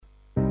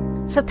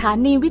สถา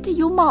นีวิท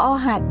ยุมอ.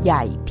หาดให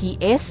ญ่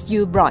PSU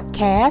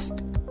Broadcast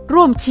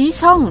ร่วมชี้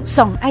ช่อง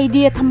ส่องไอเ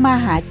ดียทำมา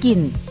หากิน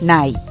ใน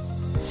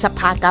สภ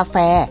ากาแฟ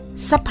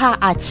สภา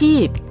อาชี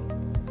พ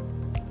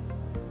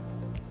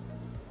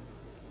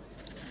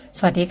ส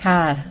วัสดีค่ะ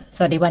ส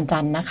วัสดีวันจั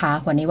นทร์นะคะ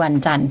วันนี้วัน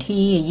จันทร์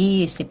ที่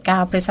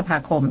29พฤษภา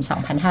คม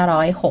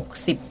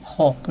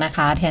2566นะค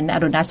ะแทนอ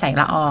รุณาแสง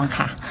ละออง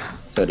ค่ะ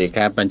สวัสดีค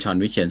รับบัญชร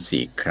วิเชียรศรี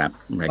ครับ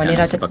วันนี้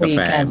เราจะคุย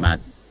กันมา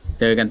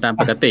เจอกันตาม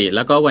ปกติแ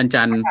ล้วก็วัน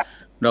จันทร์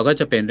เราก็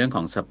จะเป็นเรื่องข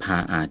องสภา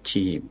อา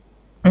ชีพ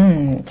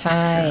ใ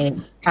ช่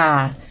ค่ะ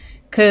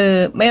คือ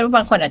ไม่รู้บ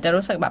างคนอาจจะ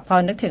รู้สึกแบบพอ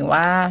นึกถึง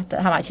ว่าจะ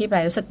ทำอาชีพอะไร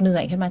รู้สึกเหนื่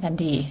อยขึ้นมาทัน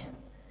ที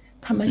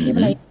ทำอาชีพอ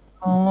ะไร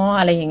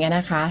อะไรอย่างเงี้ยน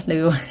ะคะหรื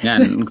องาน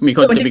มี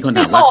คน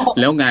ถามว่า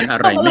แล้วงานอะ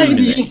ไรไม่เห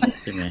นื่อย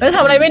ใช่ไหมแล้วท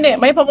ำอะไรไม่เหนื่อย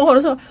ไม่เพราะบางคน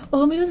รู้สึก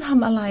ไม่รู้จะท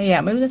ำอะไรอ่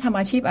ะไม่รู้จะทำ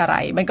อาชีพอะไร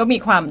มันก็มี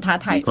ความท้า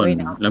ทายด้วย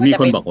นะแล้วมี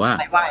คนบอกว่า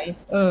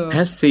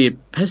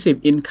passive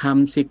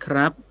income สิค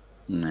รับ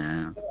นะ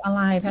อะไ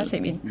ร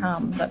passive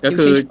income ก็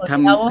คือท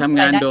ำ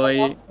งานโ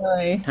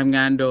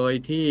ดย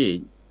ที่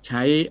ใ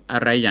ช้อะ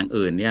ไรอย่าง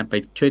อื่นเนี่ยไป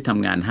ช่วยท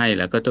ำงานให้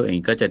แล้วก็ตัวเอง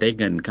ก็จะได้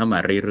เงินเข้ามา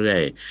เรื่อ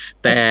ย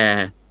ๆแต่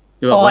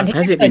บอกว่า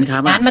passive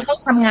income มันต้อง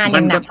ทำงานอ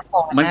ย่างหนัก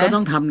มันก็ต้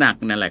องทำหนัก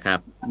นั่นแหละครับ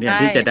เนี่ย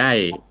ที่จะ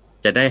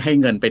ได้ให้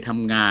เงินไปท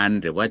ำงาน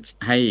หรือว่า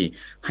ใ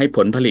ห้ผ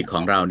ลผลิตข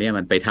องเราเนี่ย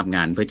มันไปทำง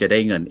านเพื่อจะได้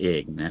เงินเอ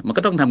งนะมัน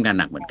ก็ต้องทำงาน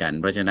หนักเหมือนกัน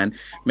เพราะฉะนั้น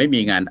ไม่มี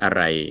งานอะไ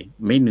ร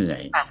ไม่เหนื่อ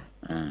ย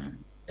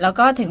แล้ว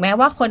ก็ถึงแม้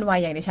ว่าคนวัย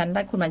อย่างดิฉันแล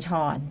ะคุณบัญช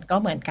รก็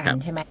เหมือนกัน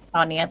ใช่ไหมต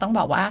อนนี้ต้องบ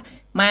อกว่า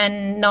มัน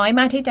น้อยม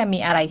ากที่จะมี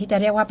อะไรที่จะ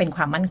เรียกว่าเป็นค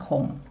วามมั่นค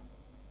ง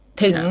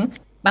ถึง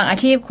บางอา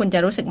ชีพคุณจะ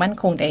รู้สึกมั่น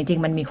คงแต่จริ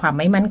งๆมันมีความ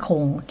ไม่มั่นค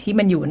งที่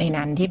มันอยู่ใน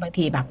นั้นที่บาง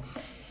ทีแบบ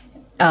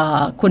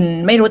คุณ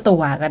ไม่รู้ตั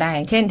วก็ได้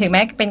เช่นถึงแ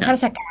ม้เป็นข้าร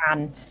าชการ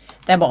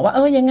แต่บอกว่า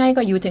ยังไง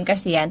ก็อยู่ถึงเก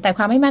ษียณแต่ค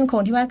วามไม่มั่นคง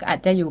ที่ว่าอาจ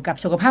จะอยู่กับ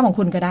สุขภาพของ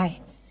คุณก็ได้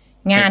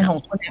งานของ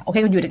คุณโอเค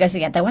คุณอยู่ถึงเก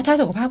ษียณแต่ว่าถ้า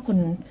สุขภาพ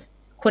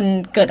คุณ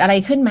เกิดอะไร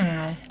ขึ้นมา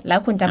แล้ว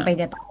คุณจำเป็น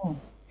จะต้อ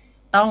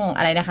ง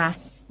อะไรนะคะ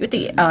ห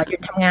ยุด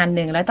ทำงานห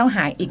นึ่งแล้วต้องห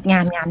าอีกงา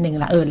นหนึ่ง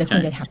ละแล้วคุ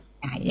ณจะทำยั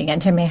งไงอย่างนั้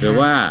นใช่ไหมคะหรือ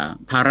ว่า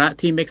ภาระ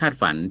ที่ไม่คาด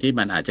ฝันที่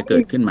มันอาจจะเกิ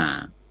ดขึ้นมา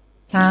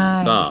ใช่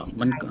ก็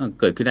มัน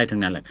เกิดขึ้นได้ทั้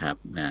งนั้นแหละครับ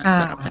นะ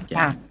สารพัดอย่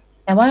าง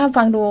แต่ว่า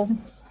ฟังดู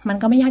มัน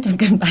ก็ไม่ยากจน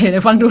เกินไปเล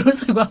ยฟังดูรู้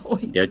สึกว่า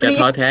เดี๋ยวจะ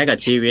ท้อแท้กับ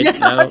ชีวิต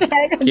แล้ว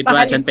คิดว่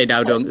าฉันไปดา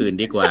วดวงอื่น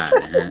ดีกว่า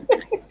นะฮะ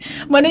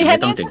เหมือนในไม่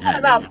ต้องถึงขนา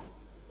ดแบบ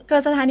เ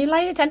กิดสถานีไล่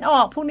ฉันอ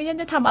อกพรุ่งนี้ฉัน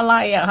จะทำอะไร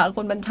อะคะ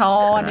คุณบัญช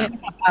รเนี่ย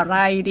ทำอะไร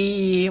ดี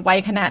วัย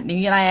ขนาด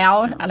นี้แล้ว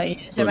อะไร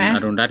ใช่ไหมอ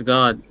รุณรัตน์ก็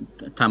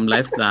ทำไล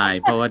ฟ์สไต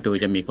ล์เพราะว่าดู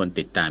จะมีคน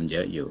ติดตามเย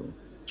อะอยู่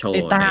โชว์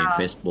ใน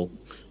Facebook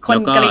คน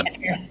เกลียด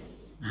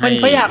คน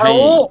เขาอยาก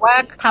รู้ว่า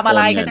ทำอะไ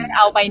รก็จะเ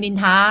อาไปนิน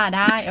ทาไ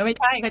ด้ไม่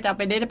ใช่ก็จะ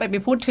ไป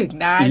พูดถึง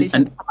ได้อั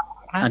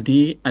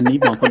นนี้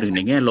มองคนอื่นใ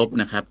นแง่ลบ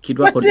นะครับคิด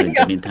ว่าคนอื่นจ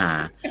ะนินทา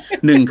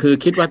หนึ่งคือ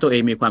คิดว่าตัวเอ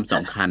งมีความส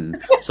ำคัญ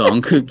สอง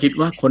คือคิด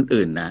ว่าคน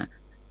อื่นนะ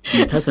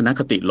มีทัศน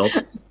คติลบ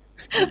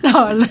ต่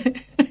อเลย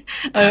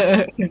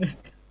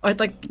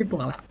ต้องคิดบ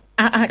วกละ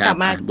กลับ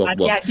มา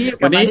อาชีพ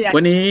วั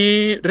นนี้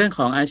เรื่องข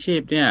องอาชี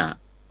พเนี่ย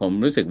ผม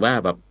รู้สึกว่า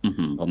แบบ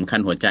ผมคั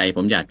นหัวใจผ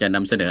มอยากจะน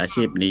ำเสนออา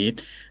ชีพนี้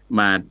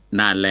มา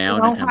นานแล้ว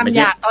นะครับไม่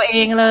อยากตัวเอ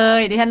งเลย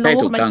ดิฉัน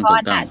รู้มันก่อ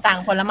นสั่ง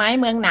ผลไม้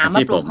เมืองหนาวมา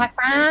ปลูกภาค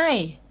ใต้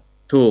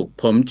ถูก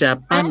ผมจะ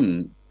ปั้น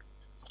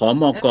ข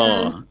มก.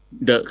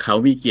เดอะเขา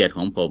มีเกียรติข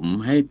องผม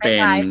ให้เป็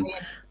น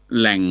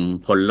แหล่ง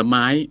ผลไ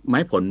ม้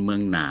ผลเมื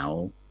องหนาว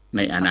ใ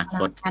นอนาค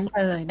ต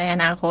ในอ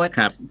นาคตค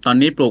รับตอน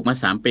นี้ปลูกมา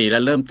3 ปีแล้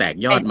วเริ่มแตก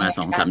ยอดมา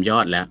 2-3 ยอ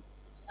ดแล้ว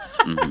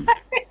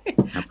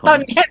ต้น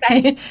แค่ไหน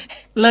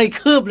เลย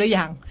คืบหรือ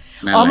ยัง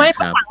ไม่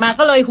สั่งมา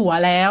ก็เลยหัว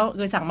แล้ว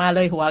คือสั่งมาเล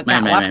ยหัวไม่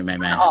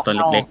ต้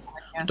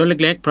น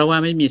เล็กเพราะว่า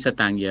ไม่มีส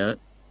ตางค์เยอะ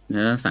น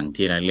ะสั่ง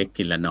ทีละเล็ก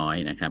ทีละน้อย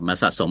นะครับมา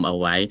สะสมเอา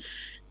ไว้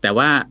แต่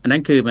ว่าอันนั้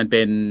นคือมันเ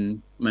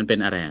ป็น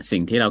อะไรสิ่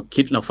งที่เรา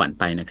คิดเราฝัน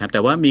ไปนะครับแ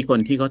ต่ว่ามีคน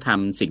ที่เขาท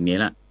ำสิ่งนี้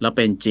ละแล้วเ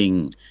ป็นจริง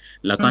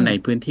แล้วก็ใน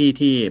พื้นที่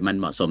ที่มัน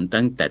เหมาะสม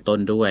ตั้งแต่ต้น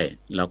ด้วย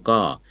แล้วก็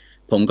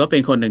ผมก็เป็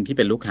นคนหนึ่งที่เ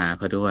ป็นลูกค้าเ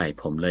ขาด้วย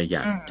ผมเลยอย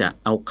ากจะ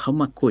เอาเขา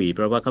มาคุยเพ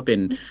ราะว่าเขาเป็น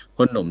ค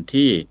นหนุ่ม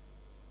ที่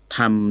ท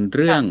ำเ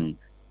รื่อง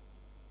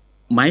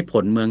ไม้ผ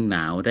ลเมืองหน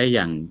าวได้อ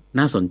ย่าง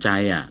น่าสนใจ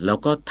แล้ว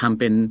ก็ทำ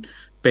เ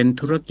ป็น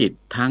ธุรกิจ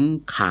ทั้ง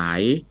ข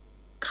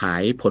า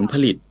ยผลผ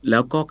ลิตแล้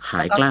วก็ข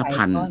ายกล้า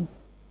พันธุ์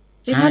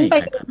ดิฉันไป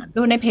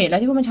ดูในเพจแล้ว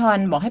ที่คุณบัญชร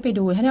บอกให้ไป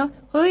ดูท่านว่า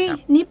เฮ้ย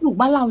นี่ปลูก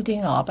บ้านเราจริง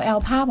เหรอไปเอา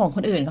ภาพของค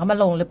นอื่นเขามา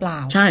ลงหรือเปล่า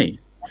ใช่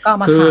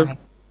คือ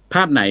ภ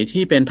าพไหน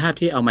ที่เป็นภาพ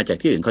ที่เอามาจาก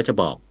ที่อื่นเขาจะ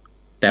บอก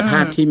แต่ภ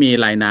าพที่มี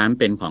ลายน้ำ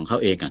เป็นของเขา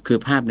เองคือ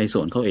ภาพในส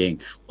วนเขาเอง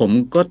ผม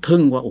ก็ทึ่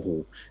งว่าโอ้โห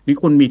นี่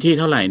คุณมีที่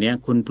เท่าไหร่เนี่ย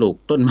คุณปลูก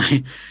ต้นไม้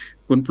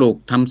คุณปลูก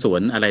ทำสว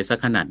นอะไรสัก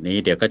ขนาดนี้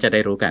เดี๋ยวก็จะได้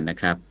รู้กันนะ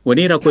ครับวัน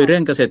นี้เราคุยเรื่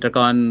องเกษตรก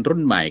รรุ่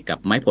นใหม่กับ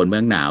ไม้ผลเมื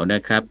องหนาวน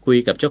ะครับคุย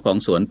กับเจ้าของ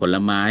สวนผล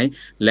ไม้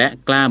และ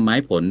กล้าไม้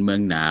ผลเมือ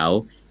งหนาว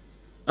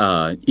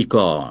อีก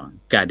อร์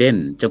การ์เด้น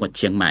จังหวัดเ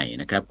ชียงใหม่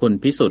นะครับคุณ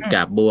พิสุทธิ์ก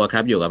าบบัวค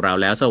รับอยู่กับเรา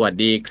แล้วสวัส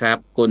ดีครับ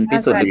คุณพิ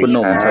สุทธิ์หรือคุณห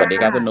นุ่มสวัสดี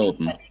ครับคุณหนุ่ม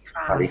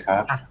สวัสดีครั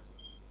บ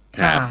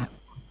ครับ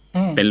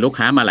เป็นลูก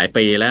ค้ามาหลาย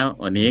ปีแล้ว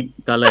วันนี้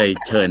ก็เลย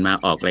เชิญมา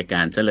ออกรายก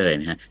ารซะเลย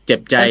นะฮะเจ็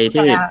บใจ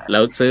ที่เรา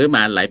ซื้อม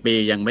าหลายปี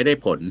ยังไม่ได้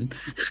ผล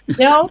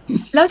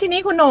แล้วทีนี้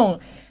คุณหนุ่ม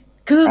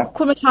คือ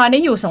คุณบัญชร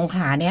นี่อยู่สงขล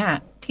าเนี่ย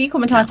ที่คุณ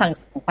บัญชรสั่ง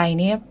ไป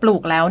เนี่ยปลู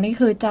กแล้วนี่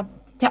คือจ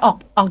ะออ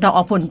กดอกอ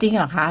อกผลจริงเ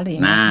หรอคะหรือ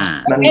ยังไง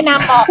แนะน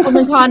ำบอกคุณ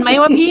บัญชรไหม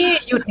ว่าพี่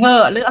หยุดเถอ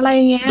ะหรืออะไร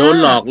เงี้ยโดน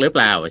หลอกหรือเป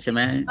ล่าใช่ไห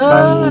ม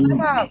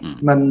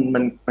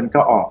มันก็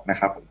ออกนะ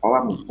ครับเพราะว่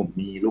าผม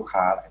มีลูก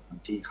ค้าหลายคน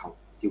ที่เขา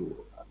อยู่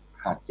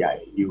หาดใหญ่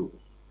อยู่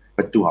ป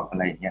ระจวบอะ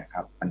ไรเงี้ยค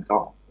รับมันก็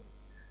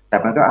แต่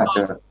มันก็อาจจ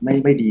ะ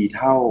ไม่ดี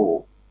เท่า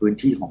พื้น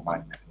ที่ของมัน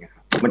นะค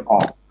รับมันอ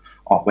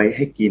อกไว้ใ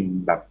ห้กิน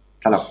แบบ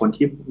สำหรับคน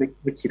ที่ไ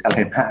ม่คิดอะไร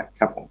มาก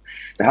ครับผม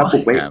แต่ถ้าปลู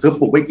ก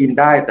ไว้กิน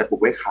ได้แต่ปลู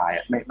กไว้ขาย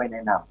ไม่แน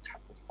ะนำครับ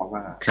เพราะว่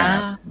า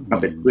มัน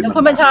เป็นพืช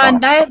คุณบัญชร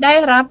ได้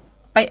รับ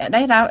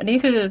นี่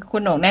คือคุ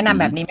ณโหน่งแนะนำ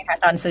แบบนี้ไหมคะ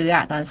ตอนซื้อ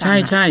ตอนสั่ง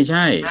ใ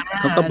ช่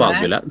เขาก็บอก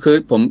อยู่แล้วคือ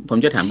ผม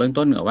จะถามเบื้อง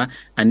ต้นก่อนว่า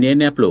อันนี้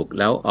เนี่ยปลูก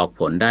แล้วออก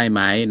ผลได้ไห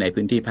มใน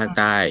พื้นที่ภาคใ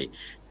ต้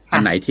อั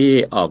นไหนที่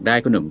ออกได้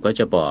คุณหนุ่มก็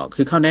จะบอก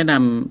คือเขาแนะน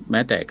ำแ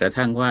ม้แต่กระ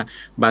ทั่งว่า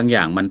บางอ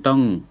ย่างมัน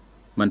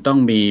ต้อง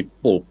มี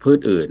ปลูกพืช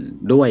อื่น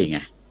ด้วยไง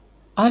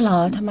อ๋อเหรอ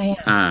ทำไม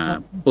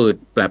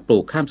ปลู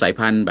กข้ามสาย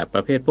พันธุ์แบบป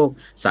ระเภทพวก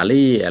สา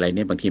ลี่อะไรเ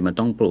นี่ยบางทีมัน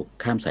ต้องปลูก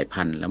ข้ามสาย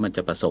พันธุ์แล้วมันจ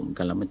ะผสม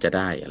กันแล้วมันจะไ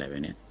ด้อะไรแบ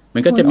บนี้มั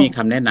นก็จะมีค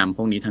ำแนะนำพ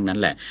วกนี้ทั้งนั้น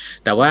แหละ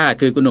แต่ว่า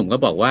คือคุณหนุ่มก็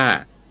บอกว่า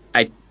ไ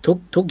อ้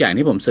ทุกอย่าง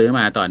ที่ผมซื้อม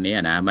าตอนนี้น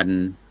ะมัน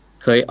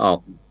เคยออก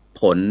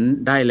ผล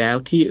ได้แล้ว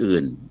ที่อื่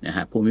นนะฮ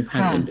ะภูมิภา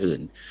คอื่น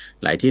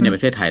ๆหลายที่ในปร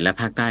ะเทศไทยและ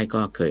ภาคใต้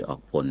ก็เคยออก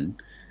ผล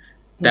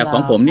แต่ขอ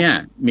งผมเนี่ย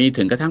มี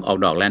ถึงกระทั่งออก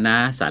ดอกแล้วนะ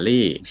สา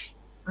ลี่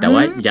แต่ว่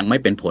ายังไม่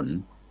เป็นผล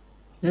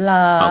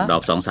ออกดอ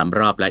ก 2-3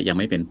 รอบแล้วยัง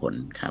ไม่เป็นผล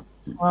ครับ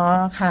อ๋อ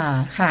ค่ะ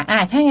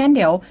ถ้างั้นเ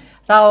ดี๋ยว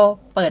เรา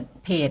เปิด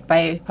เพจไป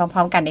พร้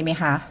อมๆกันได้ไหม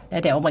คะ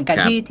เดี๋ยวเหมือนกัน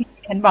ที่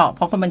ท่านบอกพ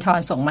อคุณบัญชร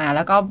ส่งมาแ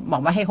ล้วก็บอ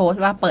กว่าให้โฮส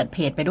ต์ว่าเปิดเพ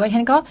จไปด้วยท่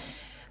านก็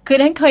คือ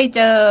ท่านเคยเ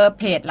จอ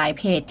เพจหลาย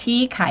เพจที่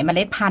ขายเม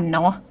ล็ดพันธุ์เ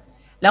นาะ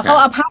แล้วเขา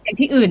เอาภาพจาก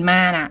ที่อื่นมา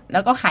น่ะแล้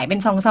วก็ขายเป็น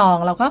ซอง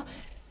ๆแล้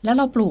ว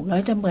เราปลูกแล้ว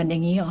จะเหมือนอย่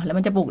างนี้เหรอแล้ว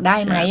มันจะปลูกได้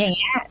ไหมอย่างเ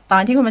งี้ยตอ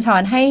นที่คุณบัญช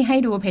รให้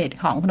ดูเพจ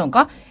ของคุณหนุ่ม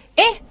ก็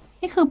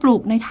นี่คือปลู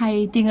กในไทย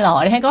จริงเหรอ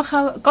ท่าน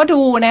ก็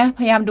ดูนะพ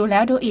ยายามดูแล้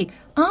วดูอีก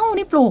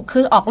นี่ปลูกคื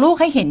อออกลูก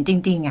ให้เห็นจ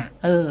ริงๆ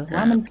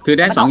ว่ามันคือ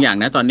ได้2 อย่าง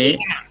นะตอนนี้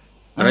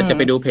เราจะไ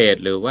ปดูเพจ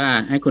หรือว่า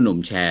ให้คุณหนุ่ม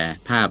แชร์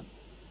ภาพ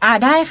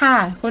ได้ค่ะ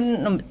คุณ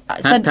หนุ่ม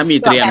ถ้ามี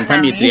เตรี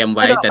ยมไ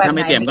ว้แต่ถ้าไ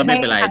ม่เตรียมก็ไม่เ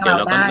ป็นไรเดี๋ยวเ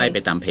ราก็ไล่ไป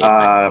ตามเพจ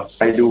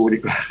ไปดูดี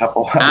กว่าครับเพร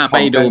าะว่าไป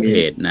ดูเพ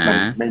จนะ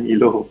ไม่มี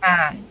รูปค่ะ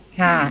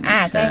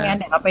ถ้าอย่างนั้น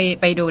เดี๋ยวเรา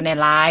ไปดูใน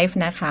ไลฟ์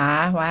นะคะ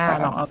ว่า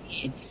ลองเอาเพ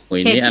จ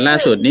นี้อันล่า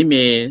สุดนี้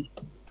มี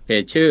เพ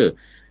จชื่อ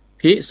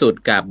พิสุท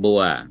ธิ์กาบบั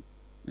ว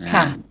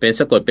เป็น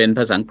สะกดเป็นภ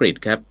าษาอังกฤษ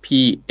ครับ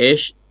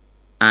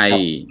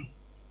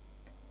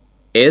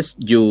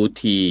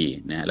PHISUT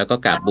นะแล้วก็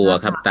กาบบัว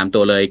ครับตามตั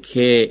วเลย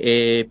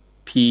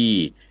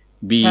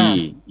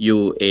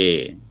KAPBUA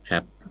ครั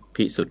บ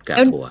พิสุทธิ์กาบ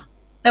บัว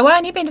แต่ว่า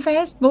นี่เป็น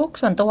Facebook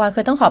ส่วนตัวคื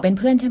อต้องขอเป็น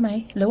เพื่อนใช่ไหม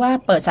หรือว่า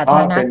เปิดสาธา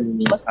รณะเป็น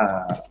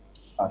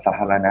สา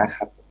ธารณะค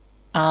รับ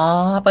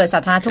เปิดสา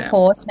ธารณะทุกโพ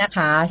สต์นะค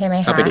ะใช่ไหม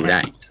คะเข้าไปดูได้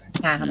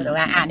เข้าไปดูไ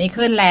ด้นี่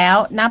ขึ้นแล้ว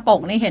หน้าป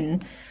กนี่เห็น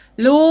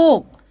ลูก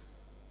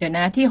เดี๋ยวน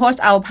ะที่โฮส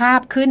ต์เอาภา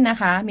พขึ้นนะ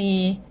คะมี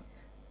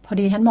พอ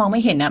ดีท่านมองไ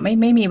ม่เห็น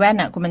ไม่มีแว่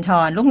นคุณบัญช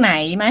รลูกไหน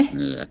ไหม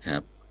ครั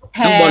บ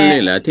ข้างบนเล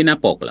ยเหรอที่หน้า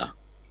ปกเหรอ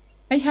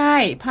ไม่ใช่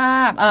ภา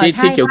พ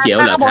ที่เขียว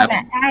ๆเหรอครับ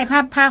ใช่ภา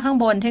พข้าง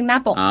บนที่หน้า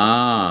ปก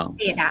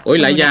โอ้ย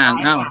หลายอย่าง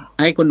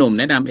ให้คุณหนุ่ม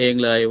แนะนำเอง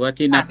เลยว่า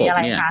ที่หน้าปก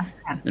เนี่ย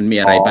มันมี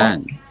อะไรบ้าง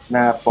ห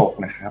น้าปก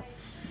นะครับ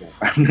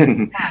แป๊บนึง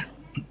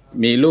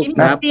มีลูก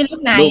ครับลู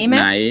กไหน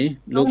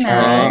ลูกใ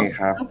ช่ค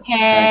รับลูกแพร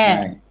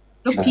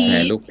ลูกพี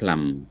ลูกพลั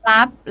ม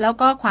รับแล้ว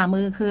ก็ขวา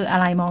มือคืออะ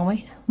ไรมองไว้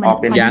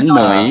เป็นยางเหม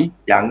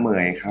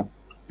ยครับ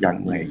ยาง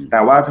เหมยแต่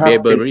ว่าถ้า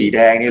เป็นสีแด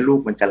งเนี่ยลูก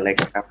มันจะเล็ก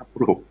ครับถ้าป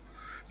ลูก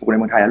ใน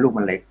เมืองไทยแล้วลูก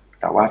มันเล็ก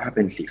แต่ว่าถ้าเ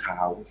ป็นสีขา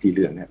วสีเห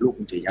ลืองเนี่ยลูก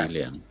มันจะใหญ่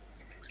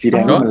สีแด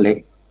งลูกมันเล็ก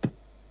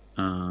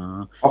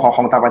เพราะข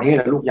องต่างประเทศ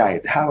แล้วลูกใหญ่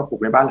ถ้ามาปลูก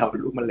ในบ้านเรา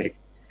ลูกมันเล็ก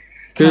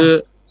คือ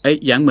ไอ้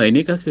ยางเหมย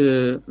นี่ก็คือ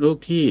ลูก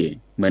ที่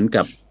เหมือน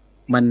กับ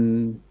มัน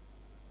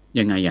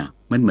ยังไง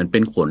มันเหมือนเป็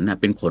นขน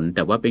เป็นขนแ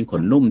ต่ว่าเป็นข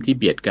นนุ่มที่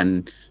เบียดกัน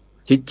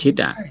ชิด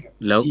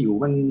แล้วผิว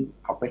มัน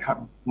เอาไปท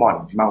ำหม่อน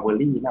มาเวอ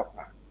รี่มากก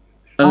ว่า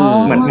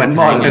เหมือนห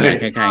ม่อนเลย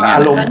อ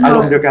าร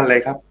มณ์เดียวกันเลย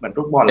ครับเหมือน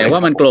ลูกหม่อนแต่ว่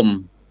ามันกลม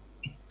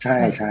ใ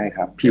ช่ค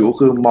รับผิว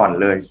คือหม่อน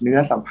เลยเนื้อ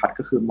สัมผัส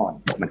ก็คือหม่อน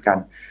เหมือนกัน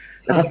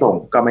แล้วถ้าส่ง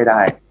ก็ไม่ได้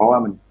เพราะว่า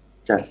มัน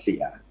จะเสี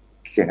ย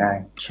ง่าย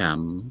ช้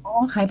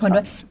ำขายผลด้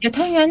วยเดี๋ยว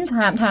ถ้างั้น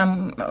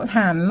ถ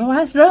ามว่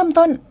าเริ่ม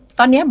ต้น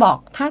ตอนนี้บอก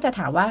ถ้าจะถ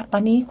ามว่าตอ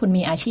นนี้คุณ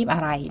มีอาชีพอะ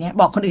ไรเนี่ย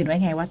บอกคนอื่นไว้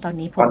ไงว่าตอน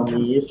นี้ผม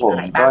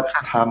ก็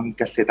ทำ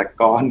เกษตร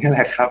กรนี่แห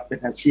ละครับเป็น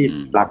อาชีพ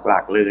หลั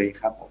กๆเลย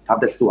ครับผมทำ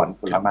แต่สวน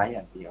ผลไม้อ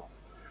ย่างเดียว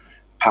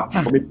ผัก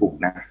ก็ไม่ปลูก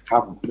นะข้าว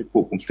ผมก็ไม่ปลู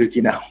กผมซื้อกิ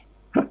นเอา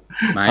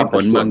ไม้ผ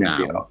ลเมืองหนาว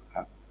ค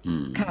รับ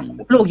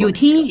ปลูกอยู่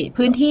ที่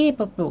พื้นที่ป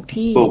ลูกอยู่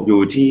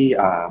ที่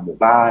หมู่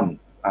บ้าน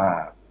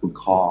ขุน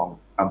คลอง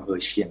อำเภอ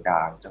เชียงด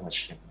าวจังหวัด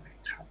เชียงใหม่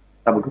ครับ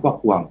ตำบลทุ่งกระ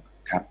พวง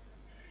ครับ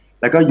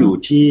แล้วก็อยู่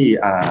ที่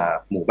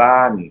หมู่บ้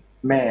าน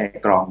แม่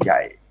กรองให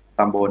ญ่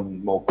ตำบล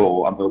โมโก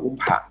อำเภออุ้ม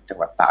ผางจัง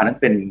หวัดตากอันนั้น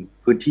เป็น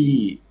พื้นที่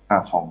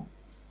ขอ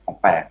ง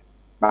แปด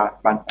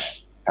บ้านแปด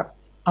ครับ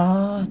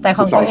แต่ข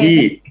อง2 ที่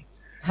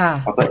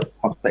ขอ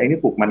งตัวเองนี่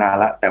ปลูกมานาน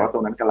แล้วแต่ว่าตร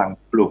งนั้นกำลัง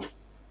ปลูก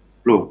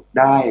ปลูก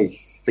ได้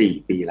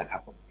4 ปีแล้วครั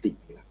บผม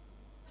4 ปีแล้ว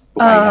ปลู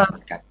กอะไรเห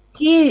มือนกัน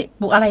ที่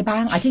ปลูกอะไรบ้า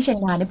งที่เชียง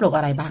ดาวนี่ปลูกอ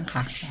ะไรบ้างค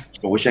ะ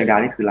โอ้เชียงดาว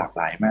นี่คือหลากห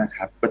ลายมากค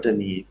รับก็จะ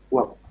มีพว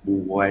ก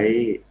บ๊วย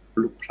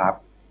ลูกพลับ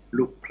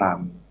ลูกพลัม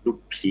ลูก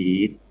พี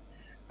ช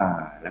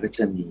แล้วก็จ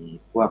ะมี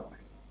พวก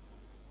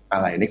อะ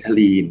ไรเนคทา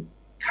ลีน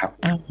ครับ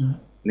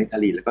เนคทา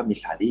ลีนแล้วก็มี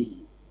สาลี่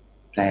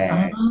แพร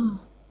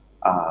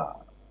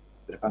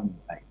แล้วก็มี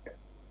อะไร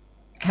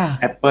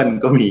แอปเปิล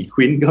ก็มีค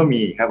วินก็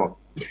มีครับผม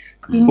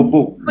ป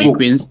ลูก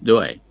ควินส์ด้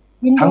วย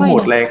ทั้งหม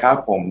ดเลยครับ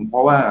ผมเพร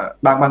าะว่า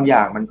บางอย่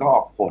างมันก็อ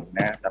อกผล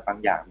นะแต่บาง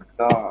อย่าง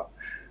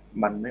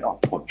มันไม่ออก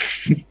ผล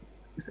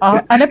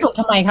อันนี้ปลูก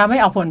ทำไมคะไม่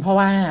ออกผลเพราะ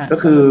ว่าก็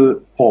คือ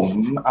ผม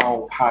เอา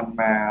พันธุ์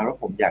มาแล้ว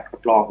ผมอยากท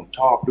ดลองผม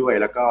ชอบด้วย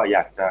แล้วก็อย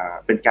ากจะ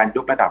เป็นการย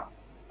กระดับ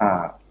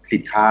สิ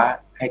นค้า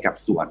ให้กับ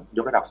สวนย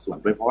กระดับสวน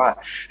ด้วยเพราะว่า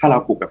ถ้าเรา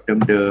ปลูกแบบ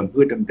เดิมๆพื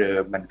ชเดิ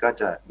มๆมันก็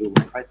จะดูไ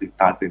ม่ค่อยตื่น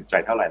ตาตื่นใจ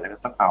เท่าไหร่แล้วก็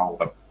ต้องเอา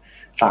แบบ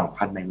สั่ง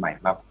พันธุ์ใหม่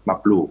ๆมา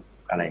ปลูก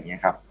อะไรอย่างเงี้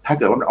ยครับถ้าเ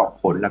กิดว่ามันออก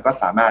ผลแล้วก็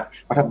สามารถ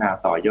พัฒนา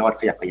ต่อยอด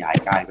ขยับขยาย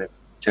ได้ไป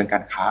เชิงกา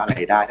รค้าอะไร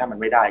ได้ถ้ามัน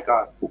ไม่ได้ก็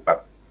ปลูกแบบ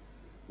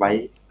ไว้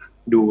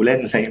ดูเล่น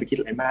อะไรไม่คิด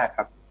อะไรมากค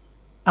รับ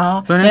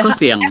เพราะนั้นก็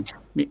เสี่ยง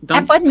แอ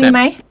ปเปิลมีไห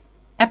ม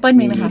แอปเปิล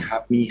มีไหมคะ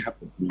มีครับ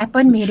แอปเปิ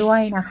ลมีด้ว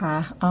ยนะคะ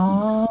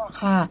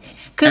ค่ะ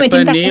คือแอปเปิ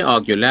ลนี้ออ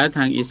กอยู่แล้วท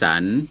างอีสา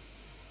น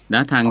น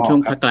ะทางช่วง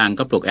ภาคกลาง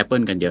ก็ปลูกแอปเปิ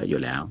ลกันเยอะอ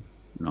ยู่แล้ว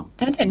เนาะ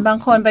ท่านเห็นบาง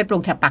คนไปปลู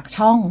กแถบปาก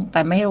ช่องแ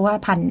ต่ไม่รู้ว่า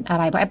พันธุ์อะ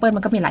ไรเพราะแอปเปิลมั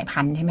นก็มีหลาย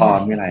พันธุ์ใช่ไหม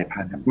มีหลายพั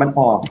นธุ์มัน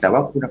ออกแต่ว่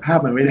าคุณภาพ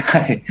มันไม่ได้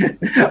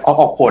อ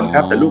อกผลค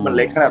รับแต่ลูกมันเ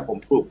ล็กขนาดผม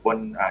ปลูกบน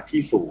ที่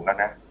สูงแล้ว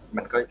นะ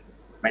มันก็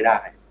ไม่ได้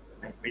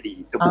ไม่ดี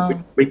ก็ปลูก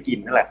ไปกิน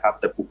นั่นแหละครับ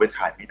แต่ปลูกไปข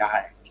ายไม่ได้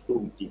สู้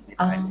จริงไม่ไ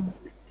ด้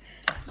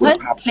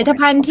ผลิต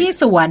ภัณฑ์ที่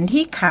สวน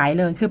ที่ขาย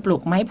เลยคือปลู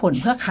กไม้ผล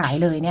เพื่อขาย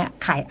เลยเนี่ย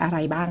ขายอะไร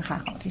บ้างคะ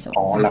ของที่สวน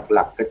ห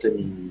ลักๆก็จะ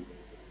มี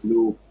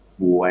ลูก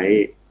บ๊วย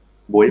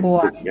ปลู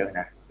กเยอะ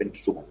นะเป็น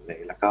สวนเลย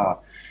แล้วก็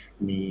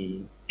มี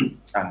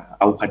อ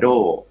ะโวคาโด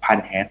พัน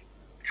แฮท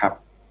ครับ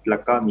แล้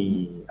วก็มี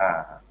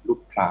ลูก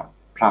พลั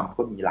ม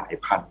ก็มีหลาย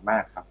พันมา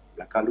กครับ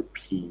แล้วก็ลูก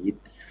พีช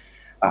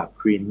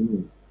ควิน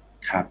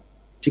ครับ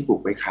ที่ปลูก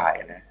ไว้ขาย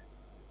นะ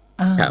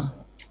ครับ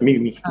มี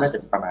น่าจะ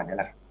ประมาณนี้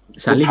แหละ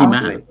สาลี่ม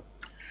าก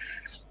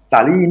สา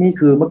ลี่นี่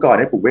คือเมื่อก่อน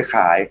ได้ปลูกไว้ข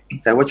าย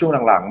แต่ว่าช่วง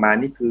หลังๆมา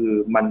นี่คือ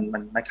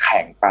มันแ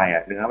ข็งไป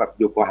เนื้อแบบ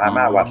โยโกฮา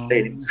ม่าวาเซ่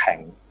นี่แข็ง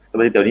แต่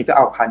เดี๋ยวนี้ก็เ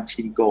อาพันธุ์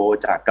ชินโก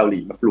จากเกาหลี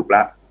มาปลูกล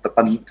ะแต่ต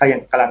อนนี้ก็ยั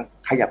งกำลัง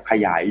ขยับข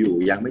ยายอยู่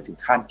ยังไม่ถึง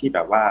ขั้นที่แบ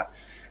บว่า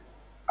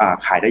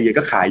ขายได้เยอะ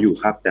ก็ขายอยู่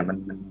ครับแต่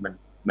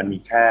มันมี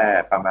แค่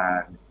ประมาณ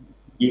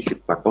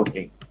20 กว่าต้นเอ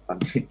งตอน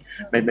นี้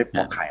ไม่พ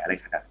อขายอะไร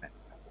ขนาดนั้น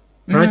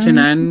เพราะฉะ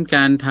นั้นก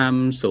ารท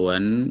ำสว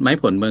นไม้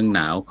ผลเมืองห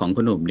นาวของ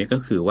คุณหนุ่มนี่ก็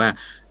คือว่า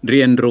เ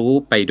รียนรู้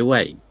ไปด้ว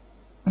ย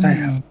ใช่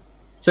ครับ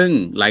ซึ่ง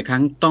หลายครั้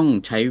งต้อง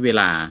ใช้เว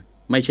ลา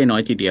ไม่ใช่น้อ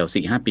ยทีเดียว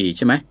 4-5 ปีใ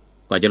ช่ไหม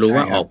กว่าจะรู้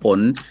ว่าออกผล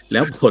แล้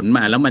วผลม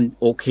าแล้วมัน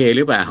โอเคห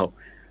รือเปล่า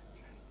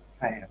ใ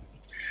ช่ครับ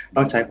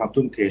ต้องใช้ความ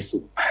ทุ่มเทสู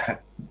ง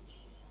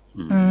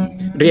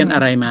เรียนอะ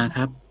ไรมาค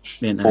รับ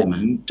เรียนอะไรมาผม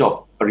จบ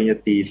ปริญญา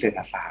ตรีเศรษฐ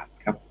ศาสตร์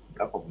ครับแ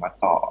ล้วผมมา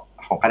ต่อ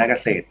ของคณะเก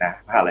ษตรนะ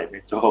มหาวิทยาลัยแ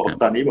ม่โจ้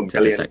ตอนนี้ผมก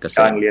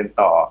ำลังเรียน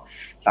ต่อ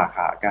สาข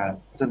าการ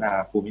พัฒนา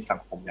ภูมิสัง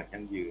คมอย่าง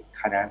ยั่งยืน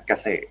คณะเก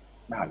ษตร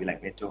มหาวิทยาลัย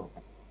แม่โจ้ค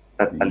รับแ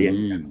ต่เรียน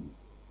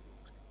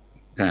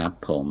ครับ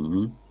ผม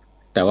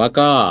แต่ว่า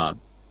ก็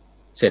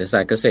เศรษฐศา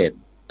สตร์เกษตร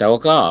แต่ว่า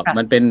ก็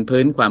มันเป็น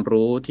พื้นความ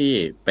รู้ที่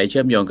ไปเ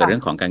ชื่อมโยงกับเรื่อ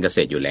งของการเกษ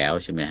ตรอยู่แล้ว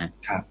ใช่ไหมฮะ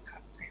ครับ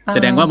แส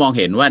ดงว่ามอง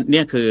เห็นว่าเ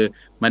นี่ยคือ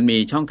มันมี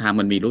ช่องทาง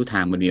มันมีลู่ท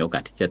างมันมีโอกา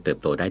สที่จะเติบ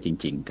โตได้จ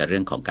ริงๆกับเรื่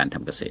องของการท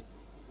ำเกษตร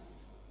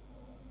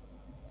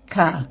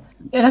ค่ะ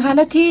เดี๋ยวนะคะแ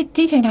ล้ว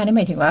ที่เชียงดาวนี่ห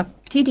มายถึงว่า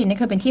ที่ดินนี่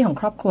คือเป็นที่ของ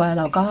ครอบครัว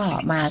เราก็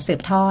มาสื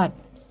บทอด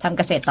ทำเ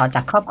กษตรต่อจ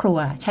ากครอบครัว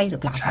ใช่หรือ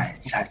เปล่า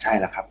ใช่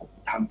แล้วครับผม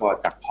ทำต่อ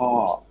จากพ่อ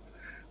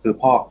คือ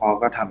พ่อเขา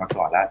ก็ทำมา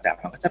ก่อนแล้วแต่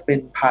มันก็จะเป็น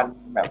พัน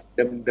ธุ์แบบ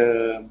เดิ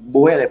มๆ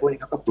บ๊วยอะไรพวกนี้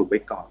เขาก็ปลูกไว้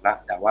ก่อนแล้ว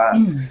แต่ว่า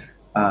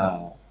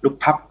ลูก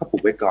พับก็ปลู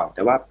กไว้ก่อนแ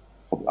ต่ว่า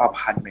ผมเอา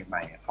พันธุ์ให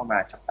ม่ๆเข้ามา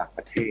จากต่างป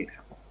ระเทศค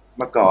รับเ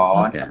มื่อก่อ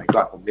นสมัยก่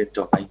อนผมเรียนจ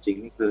บไปจริง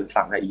นี่คือ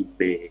สั่งจาก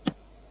eBay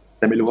แ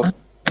ต่ไม่รู้ว่า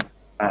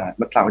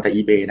มาสั่งมาจาก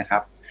eBay นะครั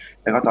บ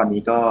แล้วก็ตอน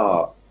นี้ก็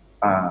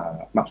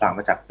มาสั่งม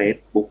าจาก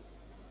Facebook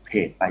เพ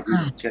จอะไรที่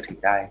เชื่อถือ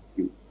ได้อ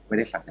ยู่ไม่ไ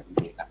ด้สั่งจาก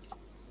eBay ครับ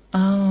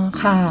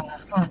ค่ะ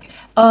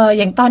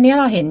อย่างตอนนี้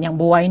เราเห็นอย่าง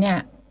บวยเนี่ย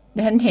ดิ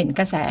ฉันเห็น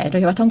กระแสโดย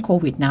เฉพาะช่วงโค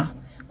วิดนะ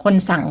คน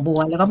สั่งบว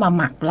ยแล้วก็มา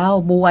หมักเหล้า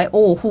บวยโ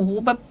อ้โห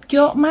แบบเย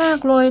อะมาก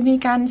เลยมี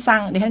การสั่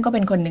งดิฉันก็เ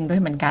ป็นคนหนึ่งด้ว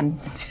ยเหมือนกัน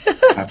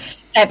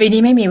แต่ปี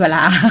นี้ไม่มีเวล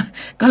า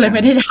ก็เลยไ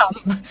ม่ได้ท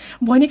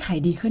ำบวยนี่ขาย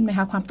ดีขึ้นไหมค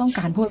ะความต้องก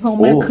ารผู้บริโภค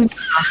มากขึ้น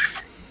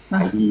ข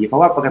ายดีเพรา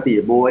ะว่าปกติ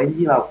บวย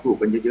ที่เราปลูก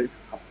กันเยอะ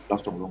ๆเรา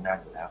ส่งโรงงาน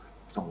อยู่แล้ว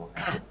ส่งโรงง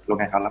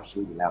านเขารับ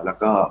ซื้ออยู่แล้ว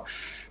ก็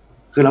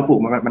คือเราปลูก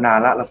มานาน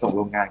แล้วเราส่งโ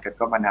รงงานกัน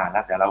ก็มานานแ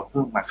ล้วแต่เราเ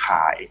พิ่งมาข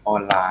ายออ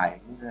นไลน์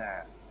เมื่อ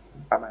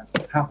ประมาณ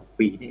 5-6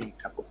 ปีนี่เอง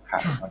ครับผมขา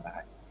ยออนไล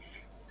น์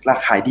ราค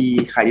าขาย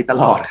ดีต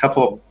ลอดครับผ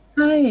ม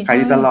ขาย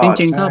ดีตลอดจ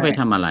ริงๆเข้าไป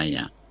ทำอะไร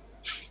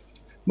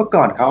เมื่อ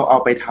ก่อนเขาเอา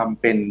ไปท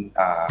ำเป็น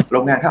โร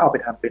งงานเขาเอาไป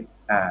ทำเ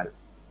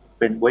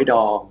ป็นบ๊วยด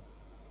อง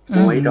โ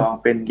อ้ยดอง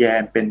เป็นแย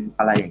มเป็น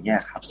อะไรอย่างเงี้ย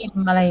ครับเค็ม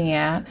อะไรอย่างเ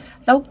งี้ย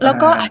แล้ว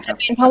ก็อาจจะ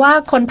เป็นเพราะว่า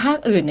คนภาค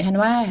อื่นเนี่ยฉัน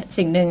ว่า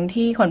สิ่งหนึ่ง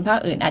ที่คนภาค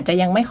อื่นอาจจะ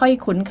ยังไม่ค่อย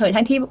คุ้นเคย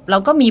ทั้งที่เรา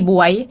ก็มีบ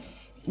วย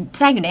แ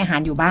ทรกอยู่ในอาหา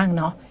รอยู่บ้าง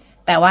เนาะ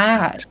แต่ว่า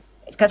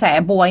กระแส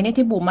บวยเนี่ย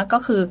ที่บูมมากก็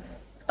คือ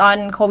ตอน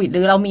โควิดห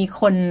รือเรามี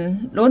คน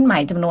รุ่นใหม่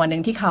จำนวนหนึ่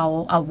งที่เขา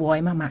เอาบวย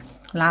มาหมัก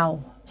เหล้า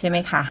ใช่ไหม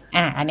คะ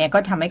อันเนี้ยก็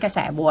ทำให้กระแส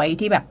บวย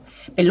ที่แบบ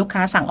เป็นลูกค้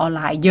าสั่งออนไ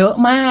ลน์เยอะ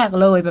มาก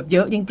เลยแบบเย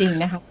อะจริง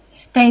ๆนะคะ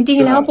แต่จริง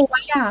ๆแล้วบว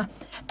ย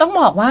ต้อง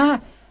บอกว่า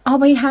เอา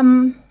ไปท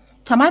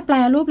ำสามารถแปล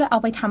รูปแล้วเอา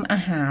ไปทำอา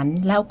หาร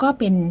แล้วก็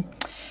เป็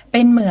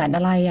นเหมือนอ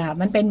ะไร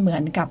มันเป็นเหมือ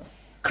นกับ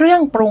เครื่อ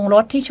งปรุงร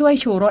สที่ช่วย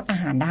ชูรสอา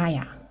หารได้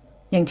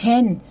อย่างเช่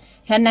น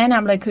ฉันแนะน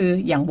ำเลยคือ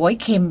อย่างบ๊วย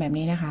เค็มแบบ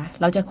นี้นะคะ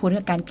เราจะคุ้น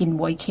กับการกิน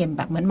บ๊วยเค็มแ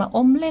บบเหมือนมาอ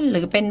มเล่นห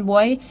รือเป็นบ๊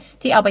วย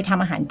ที่เอาไปท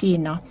ำอาหารจีน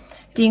เนาะ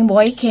จริงบ๊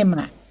วยเค็ม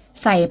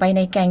ใส่ไปใ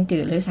นแกงจื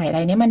ดหรือใส่อะไร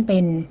เนี่ยมันเ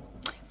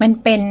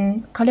ป็น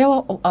เขาเรียกว่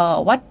า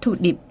วัตถุ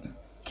ดิบ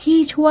ที่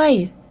ช่วย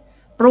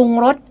ปรุง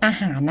รสอา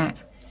หาร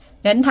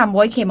ดังนั้นทำ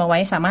บ๊วยเค็มเอาไว้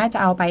สามารถจะ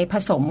เอาไปผ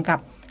สมกับ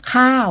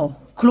ข้าว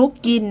คลุก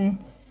กิน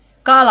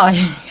ก็อร่อย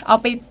เอา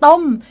ไปต้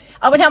ม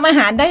เอาไปทำอาห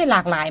ารได้หล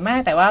ากหลายมาก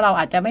แต่ว่าเรา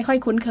อาจจะไม่ค่อย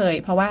คุ้นเคย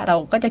เพราะว่าเรา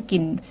ก็จะกิ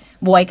น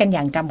บ๊วยกันอ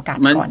ย่างจำกัด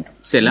ก่อน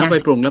เสร็จแล้วไป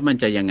ปรุงแล้วมัน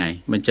จะยังไง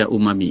มันจะอู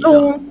มามิปรุ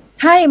ง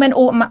ใช่มัน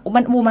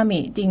อูมามิ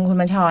จริงคุณ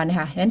บัญชร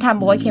ค่ะฉะนั้นท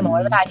ำบ๊วยเค็มเอาไ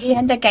ว้เวลาที่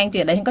ท่านจะแกงจื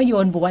ดอะไรท่านก็โย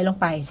นบ๊วยลง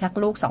ไปสัก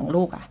ลูก2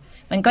ลูก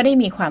มันก็ได้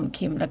มีความเ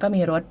ค็มแล้วก็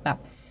มีรสแบบ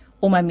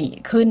อูมามิ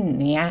ขึ้น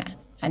เนี้ย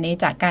อันนี้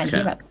จากการ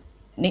ที่แบบ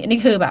นี่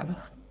คือแบบ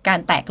การ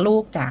แตกลู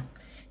กจ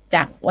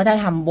ากวัฒน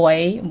ธรรมบ๊วย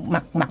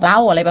หมักเหล้า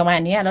อะไรประมาณ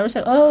นี้แล้วรู้สึ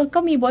กก็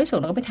มีบ๊วยสูง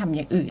แล้วก็ไปทำอ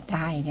ย่างอื่นไ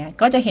ด้เนี่ย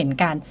ก็จะเห็น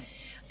การ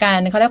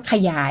เขาเรียกข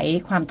ยาย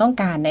ความต้อง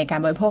การในการ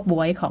บริโภคบ๊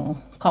วย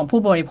ของผู้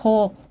บริโภ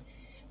ค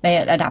ใน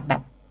ระดับแบ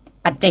บ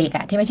ปัจเจก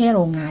ที่ไม่ใช่โ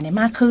รงงานเนี่ย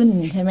มากขึ้น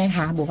ใช่ไหมค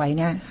ะบ๊วย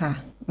เนี่ยค่ะ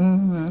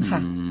ค่ะ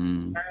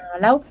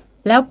แ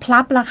ล้วพ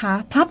ลับล่ะคะ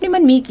พลับนี่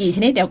มันมีกี่ช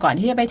นิดเดี๋ยวก่อน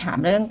ที่จะไปถาม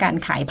เรื่องการ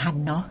ขายพัน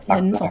ธุ์เนาะฉั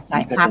นสงสั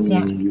ยพลับเนี่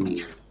ยอยู่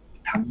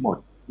ทั้งหมด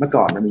เมื่อ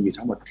ก่อนมันมีอยู่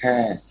ทั้งหมดแ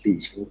ค่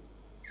4ชนิด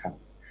ครับ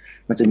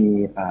มันจะมี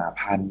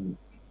พันธุ์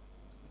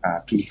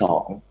P2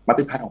 มันเ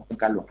ป็นพันธุ์ของโครง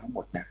การหลวงทั้งหม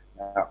ดนะ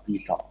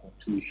P2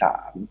 P3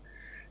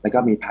 แล้วก็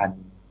มีพัน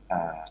ธุ์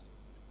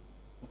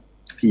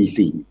P4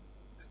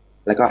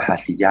 แล้วก็หา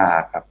สียา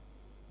ครับ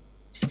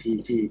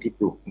ที่ป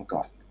ลูกเมื่อก่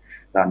อน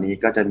ตอนนี้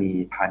ก็จะมี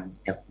พันธุ์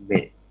ยาคุเม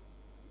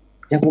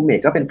ะ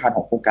ก็เป็นพันธุ์ข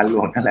องโครงการหล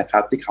วงนั่นแหละครั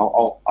บที่เขา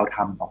เอาท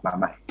ำออกมา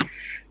ใหม่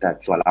แต่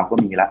ส่วนเราก็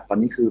มีละตอน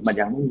นี้คือมัน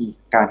ยังไม่มี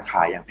การข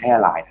ายอย่างแพร่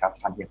หลายครับ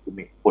พันธุ์ยาคุเม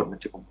ะผลมัน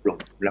จะกลม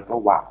ๆแล้วก็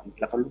หวาน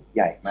แล้วก็ลูกใ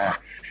หญ่มาก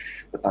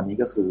แต่ตอนนี้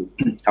ก็คือ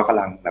เขากำ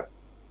ลังแบบ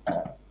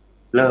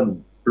เริ่ม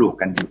ปลูก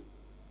กันอยู่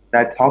ใน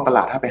ท้องตล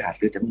าดถ้าไปหา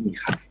ซื้อจะไม่มี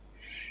ขาย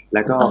แ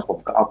ล้วก็ผม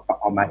ก็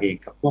เอามาเอง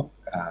กับพวก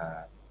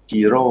จิ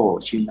โร่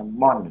ชินนา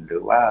มอนหรื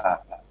อว่า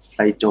ไซ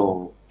โ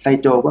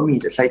จก็มี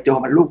แต่ไซโจ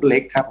มันลูกเล็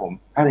กครับผม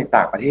ถ้าใน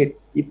ต่างประเทศ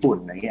ญี่ปุ่น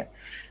อะไรเงี้ย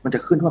มันจะ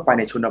ขึ้นทั่วไป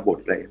ในชนบท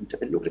เลยมันจะ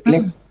เป็นลูกเล็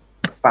ก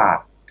ๆฝาด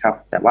ครับ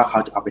แต่ว่าเขา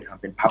จะเอาไปท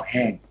ำเป็นพับแ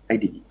ห้งได้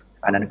ดี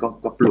อันนั้น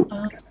ก็ปลูก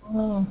กัน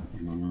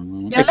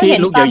ไอ้ที่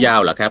ลูกยาว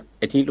ๆเหรอครับ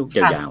ไอ้ที่ลูกย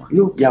าวๆ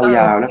ลูกยา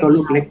วๆแล้วก็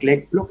ลูกเล็ก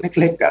ๆลูก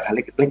เล็กๆอะเ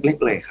ล็ก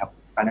ๆเลยครับ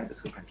อันนั้นก็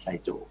คือพันธุ์ไซ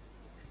โจ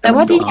แต่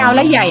ว่าที่ยาวแ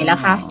ละใหญ่ล่ะ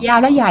คะยาว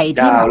และใหญ่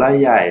ที่ยาวและ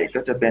ใหญ่ก็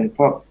จะเป็นพ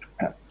วก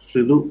ซู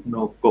รุโน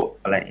โกะ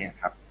อะไรเงี้ย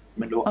ครับ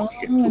ไม่รู้ออกเ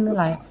สียงถูกหรือเ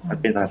ปล่ามัน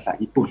เป็นภาษา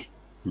ญี่ปุ่น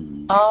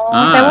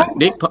แต่ว่า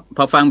ดิ๊กพ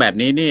อฟังแบบ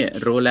นี้นี่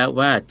รู้แล้ว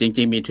ว่าจ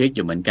ริงๆมีทริคอ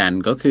ยู่เหมือนกัน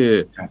ก็คือ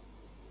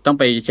ต้อง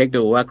ไปเช็ค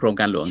ดูว่าโครง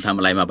การหลวงทำ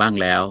อะไรมาบ้าง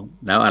แล้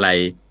วอะไร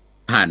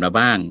ผ่านมา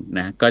บ้างน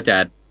ะก็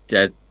จ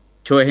ะ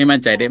ช่วยให้มั่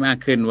นใจได้มาก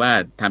ขึ้นว่า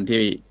ทำ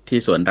ที่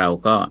สวนเรา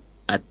ก็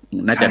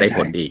น่าจะได้ผ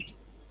ลดี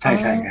ใช่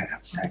ครั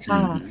บใช่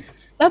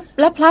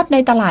แล้วพลับใน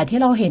ตลาดที่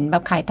เราเห็นแบ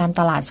บขายตาม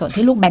ตลาดสด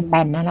ที่ลูกแบ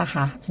นๆนั่นแหละ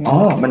ค่ะ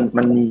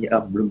มันมี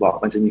ลืมบอก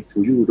มันจะมีฟู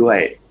ยูด้วย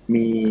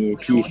มี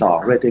P2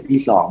 ด้วยแต่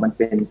P2 มันเ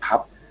ป็นพั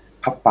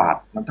บฝาด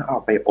มันต้องเอา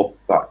ไปอบ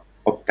ก่อน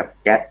อบกับ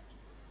แก๊ส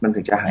มันถึ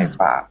งจะหายฝ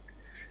าด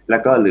แล้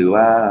วก็หรือ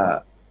ว่า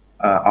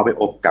เอาไป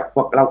อบกับพ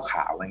วกเหล้าข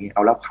าวอะไรเงี้ยเอ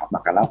าเหล้าขาวหมั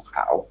กกับเหล้าข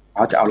าวเข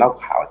าจะเอาเหล้า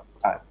ขาว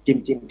จิ้ม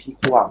ที่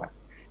คั่ว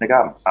แล้วก็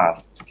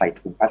ใส่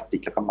ถุงพลาสติ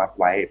กแล้วก็มัด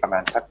ไว้ประมา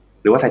ณสัก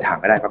หรือว่าใส่ถัง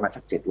ก็ได้ประมาณสั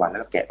ก7 วันแล้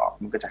วก็แกะออก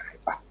มันก็จะหาย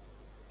ฝาด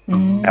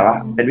แต่ว่า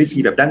เป็นวิธี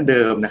แบบดั้งเ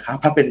ดิมนะครับ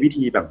ถ้าเป็นวิ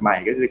ธีแบบใหม่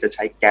ก็คือจะใ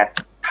ช้แก๊ส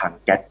ถัง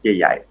แก๊ส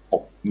ใหญ่ๆอ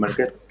บมัน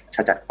ก็ข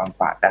จัดความ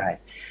ฝาดได้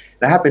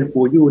แล้วถ้าเป็น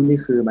ฟูยูนี่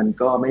คือมัน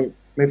ก็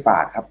ไม่ฝา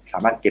ดครับสา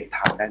มารถเก็บท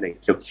านได้เลย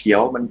เขีย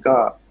วๆมันก็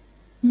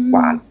หว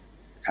าน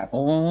ครับ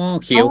อ๋อ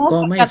เขียวก็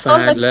ไม่ฝ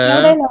าดเลย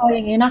ได้เลยอ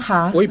ย่างนี้นะค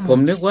ะอุ้ยผม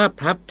นึกว่า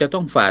พับจะต้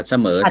องฝาดเส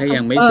มอถ้า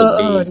ยังไม่สุก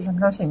ดีมัน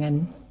ก็อย่างนั้น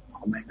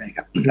ไม่ค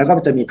รับแล้วก็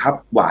มันจะมีพับ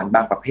หวานบ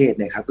างประเภท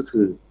นะครับก็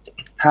คือ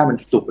ถ้ามัน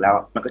สุกแล้ว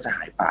มันก็จะห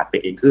ายฝาดไป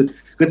เอง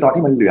คือตอน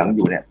ที่มันเหลืองอ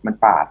ยู่เนี่ยมัน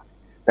ฝาด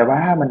แต่ว่า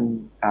ถ้ามัน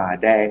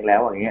แดงแล้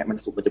วอย่างเงี้ยมัน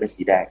สุกมันจะเป็น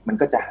สีแดงมัน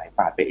ก็จะหายฝ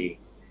าดไปเอง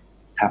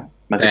ครับ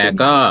แต่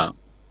ก็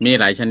มี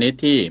หลายชนิด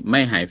ที่ไ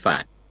ม่หายฝา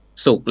ด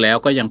สุกแล้ว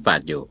ก็ยังฝา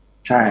ดอยู่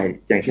ใช่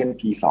อย่างเช่น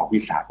P2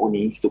 P3 พวก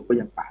นี้สุกก็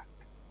ยังฝาด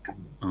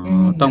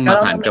ต้องมา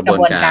ผ่านกระบวน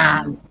กา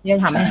รที่จะ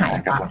ทำให้หาย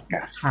ฝาด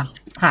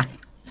ค่ะ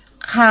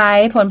ขาย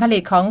ผลผลิ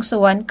ตของส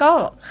วนก็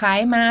ขาย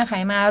ม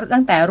า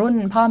ตั้งแต่รุ่น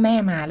พ่อแม่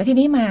มาแล้วที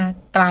นี้มา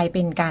กลายเ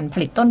ป็นการผ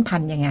ลิตต้นพั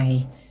นธุ์ยังไง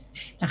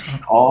นะคะ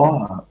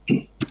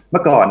เ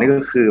มื่อก่อนนี่ก็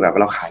คือแบบ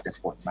เราขายแต่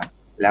ผลมัน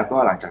แล้วก็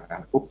หลังจากนั้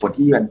นพวกผล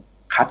ที่มัน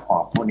คัดออ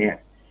กพวกนี้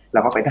เรา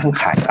ก็ไปนั่ง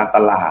ขายตามต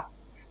ลาด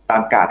ตา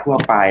มกาดทั่ว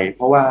ไปเพ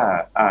ราะว่า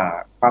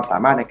ความสา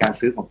มารถในการ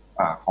ซื้อ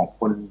ของ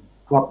คน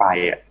ทั่วไป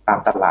ตาม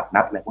ตลาด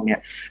นัดอะไรพวกนี้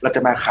เราจ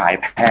ะมาขาย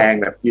แพง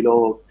แบบกิโล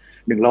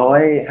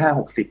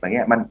150-60อย่างเ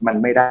งี้ยมัน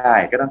ไม่ได้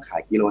ก็ต้องขา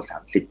ยกิโล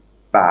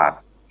30 บาท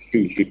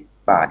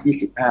40 บาท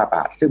25 บ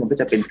าทซึ่งมันก็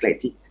จะเป็นเกรด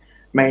ที่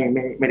ไ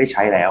ม่ได้ใ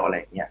ช้แล้วอะไร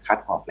อย่างเงี้ยคัด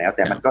ออกแล้วแ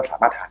ต่มันก็สา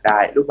มารถทานได้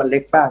ลูกมันเล็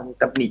กบ้างมี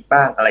ตำหนิ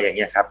บ้างอะไรอย่างเ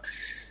งี้ยครับ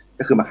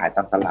ก็คือมาขายต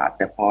ามตลาดแ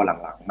ต่พอห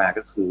ลังๆมา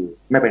ก็คือ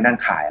ไม่ไปนั่ง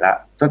ขายละ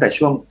ตั้งแต่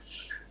ช่วง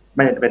ไ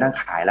ม่ไปนั่ง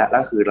ขายแล้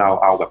วคือเรา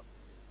เอาแบบ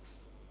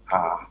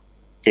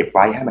เก็บไ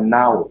ว้ให้มันเ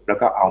น่าแล้ว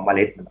ก็เอาเม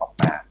ล็ดมันออก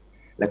มา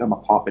แล้วก็มา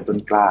เพาะเป็นต้น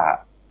กล้า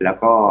แล้ว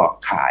ก็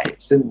ขาย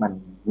ซึ่งมัน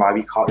มา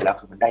วิเคราะห์แล้ว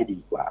คือมันได้ดี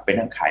กว่าไป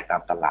นั่งขายตา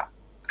มตลาด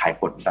ขาย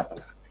ผลตามต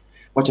ลาด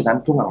เพราะฉะนั้น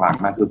ช่วงหลัง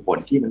ๆมาคือผล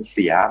ที่มันเ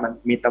สียมัน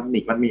มีตำหนิ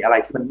มันมีอะไร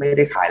ที่มันไม่ไ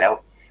ด้ขายแล้ว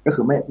ก็คื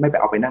อไม่ไป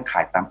เอาไปนั่งขา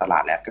ยตามตลา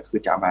ดแล้วก็คือ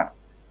จะเอามา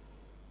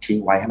ทิ้ง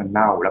ไว้ให้มันเ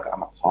น่าแล้วก็เอา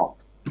มาเพาะ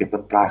เป็นต้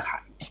นกล้าขา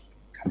ย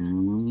ครับ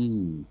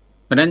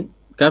เพราะนั้น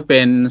ก็เป็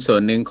นส่ว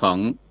นหนึ่งของ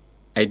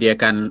ไอเดีย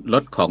การล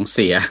ดของเ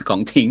สียของ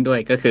ทิ้งด้วย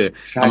ก็คือ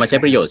เอามาใช้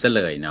ประโยชน์ซะ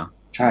เลยเนาะ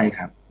ใช่ค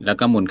รับแล้ว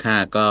ก็มูลค่า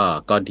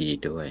ก็ดี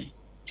ด้วย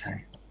ใช่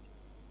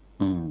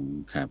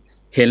ครับ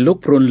เห็นลูก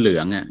พรุนเหลื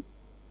องอ่ะ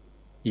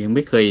ยังไ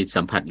ม่เคย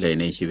สัมผัสเลย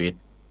ในชีวิต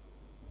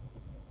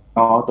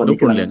ตัวนี้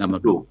กำลั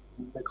งปลูก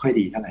ไม่ค่อย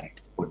ดีเท่าไหร่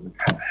ผลมัน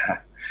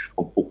ผ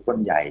มปลูกต้น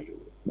ใหญ่อยู่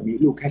มันมี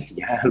ลูกแค่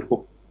 4-5 ลูก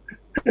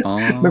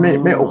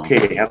ไม่โอเค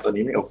ครับตัว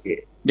นี้ไม่โอเค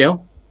เดี๋ยว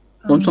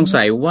ผมสง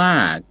สัยว่า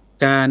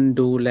การ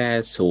ดูแล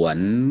สวน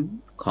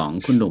ของ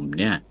คุณหนุ่ม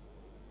เนี่ย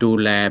ดู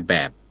แลแบ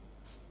บ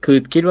คือ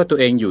คิดว่าตัว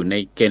เองอยู่ใน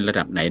เกณฑ์ระ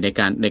ดับไหนใ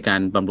นกา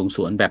รบำรุงส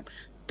วนแบบ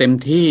เต็ม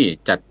ที่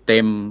จัดเต็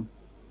ม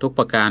ทุก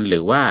ประการหรื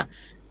อว่า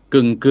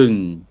กึ่ง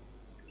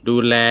ดู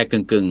แล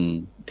กึ่ง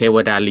เทว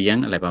ดาเลี้ยง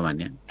อะไรประมาณ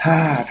นี้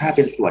ถ้าเ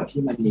ป็นสวน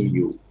ที่มันมีอ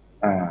ยู่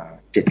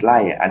7 ไร่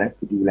อันนั้น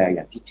คือดูแลอ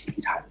ย่างพิถี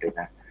พิถันเลย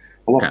นะ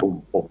เพราะว่า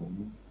ผม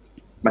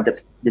มันจะ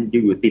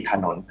อยู่ติดถ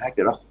นนถ้าเ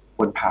กิดว่าค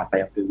นผ่านไป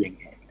อำเภอเวียง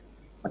แหง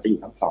มันจะอยู่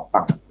ทั้ง2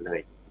 ฝั่งเลย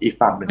อีก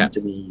ฝั่งหนึ่งมันจ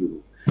ะมีอยู่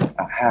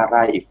5 ไ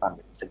ร่อีกฝั่งห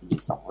นึ่งจะมี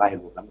2 ไร่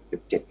รวมแล้วมันเป็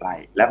น7 ไร่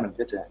แล้วมัน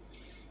ก็จะ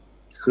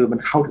คือมัน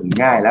เข้าถึง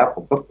ง่ายแล้วผ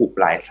มก็ปลูก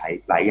หลา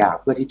ยอย่าง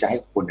เพื่อที่จะให้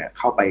คนเนี่ย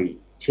เข้าไป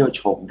เที่ยว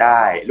ชมไ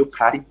ด้ลูก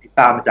ค้าที่ติด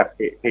ตามมาจาก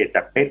เพ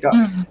จก็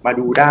มา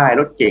ดูได้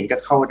รถเก๋งก็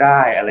เข้าไ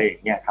ด้อะไรอย่า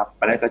งเงี้ยครับ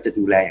แล้วก็จะ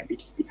ดูแลอย่างพิ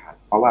ถีพิถัน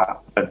เพราะว่า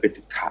มันเป็น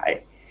จุดขาย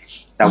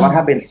แต่ว่าถ้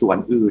าเป็นสวน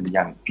อื่นอ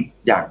ย่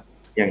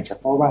างเฉ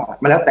พาะว่า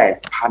มันแล้วแต่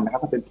พันธุ์นะครั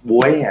บถ้าเป็น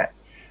บ๊ว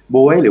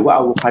ยหรือว่าอ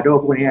ะโวคาโด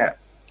พวกนี้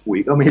ปุ๋ย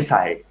ก็ไม่ใ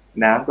ส่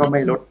น้ำก็ไ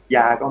ม่ลดย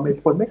าก็ไม่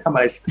พ่นไม่ทำอะ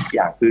ไรสักอ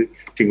ย่างคือ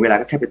ถึงเวลา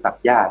ก็แค่ไปตัด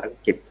หญ้าแล้วก็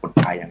เก็บผล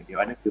ผลิตอย่างเดียว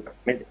นั่นคือแบบ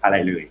ไม่อะไร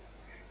เลย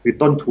คือ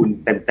ต้นทุน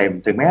เต็ม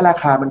ถึงแม้รา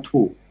คามัน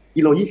ถูก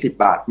กิโล20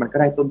 บาทมันก็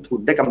ได้ต้นทุน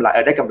ได้กำไร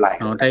ได้กำไ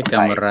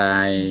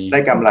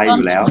รอ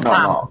ยู่แล้วเน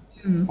าะ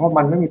เพราะ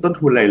มันไม่มีต้น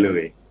ทุนอะไรเล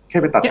ยแค่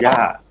ไปตัดหญ้า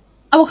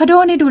อะโวคาโด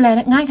นี่ดูแล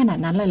ง่ายขนาด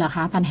นั้นเลยเหรอค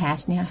ะพันธุ์แฮช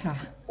เนี่ยค่ะ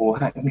โอ้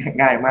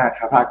ง่ายมากค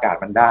รับถ้าอากาศ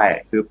มันได้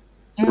คือ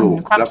ปลูก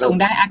ความสูง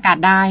ได้อากาศ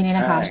ได้เนี่ย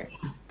นะคะ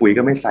ปุ๋ย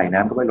ก็ไม่ใส่น้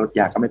ำก็ไม่ลด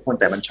ยาก็ไม่พ่น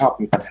แต่มันชอบ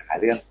มีปัญหา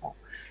เรื่องของ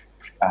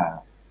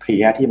เพลี้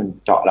ยที่มัน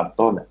เจาะลำ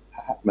ต้น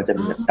มันจะ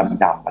มี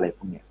ดำๆอะไรพ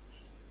วกเนี้ย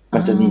มั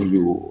นจะมีอ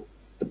ยู่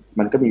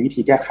มันก็มีวิ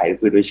ธีแก้ไข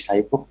คือโดยใช้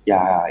พวกย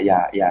า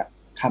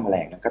ฆ่าแมล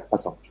งแล้วก็ผ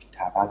สมสีท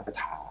าบ้านก็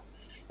ทา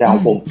แต่ของ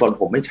ผมส่วน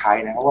ผมไม่ใช้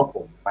นะเพราะว่า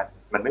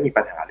มันไม่มี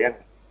ปัญหาเรื่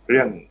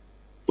อง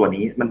ตัว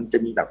นี้มันจะ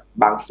มีแบบ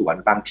บางสวน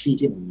บางที่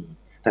ที่มันมี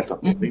แต่ส่วน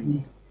ผมไม่มี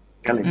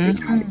ก็เลยไม่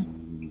ใช้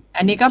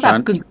อันนี้ก็แบบ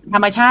กึ่งธร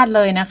รมชาติเ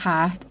ลยนะคะ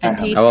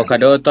อะโวคา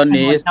โดต้น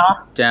นี้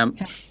จะ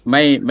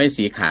ไม่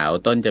สีขาว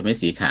ต้นจะไม่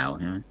สีขาว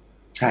ใช่ไหม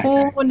ใช่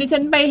คนที่ฉั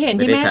นไปเห็น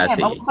ที่แม่แถม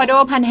อะโวคาโด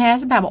พันธุ์แฮช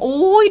แบบโอ้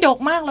ยดก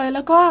มากเลยแ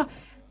ล้วก็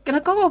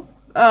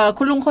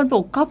คุณลุงคนปลู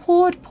กก็พู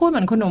ดเห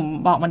มือนคุณหนุ่ม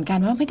บอกเหมือนกัน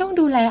ว่าไม่ต้อง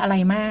ดูแลอะไร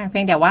มากเพี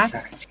ยงแต่ว่า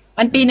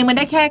มันปีนึงมันไ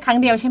ด้แค่ครั้ง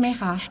เดียวใช่ไหม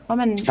คะเพราะ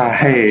มัน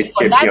ผ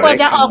ลได้กว่า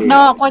จะออกด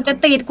อกกว่าจะ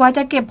ติดกว่าจ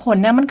ะเก็บผล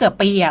นะมันเกือบ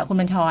ปีอ่ะคุณ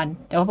บัญชร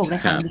แต่ว่าปลูกได้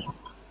ครั้งเดียว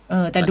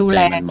แต่ดูแล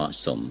เหมาะ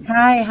สม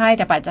ให้แ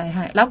ต่ปัจจัยใ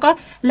ห้แ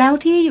ล้ว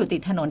ที่อยู่ติ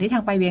ดถนนที่ทา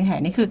งไปเวียงแหง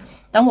นี่คือ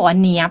ต้องบอกว่า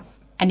เนียบ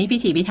อันนี้พิ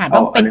ถีพิถัน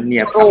ต้องเป็น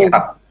โชว์รูม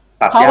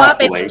เพราะว่า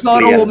เป็นโช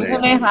ว์รูมใช่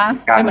ไหมคะ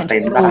การเต็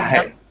นได้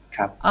ค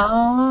รับอ๋อ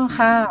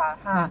ค่ะ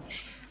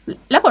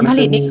แล้วผลผ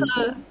ลิตนี่คือ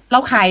เรา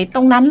ขายต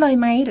รงนั้นเลย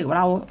ไหมหรือเ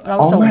รา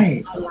ส่งไม่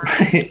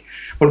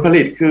ผลผ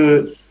ลิตคือ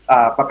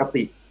ปก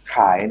ติข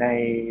าย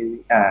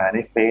ใน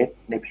เฟซ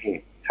ในเพจ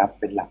ครับ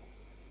เป็นหลัก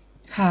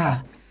ค่ะ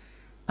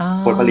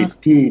ผลผลิต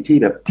ที่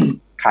แบบ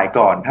ขาย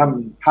ก่อน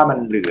ถ้ามัน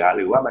เหลือห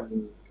รือว่ามัน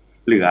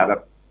เหลือแบ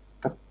บ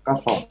ก็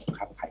ส่งค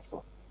รับขายส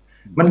ด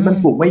มัน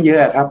ปลูกไม่เยอ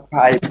ะครับ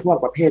พวก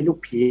ประเภทลูก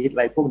พีชอะ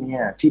ไรพวกนี้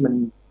ที่มัน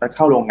เ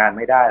ข้าโรงงานไ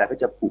ม่ได้แล้วก็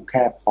จะปลูกแ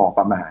ค่พอ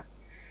ประมาณ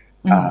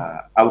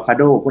อะโวคาโ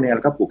ดพวกนี้เร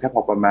าก็ปลูกแค่พ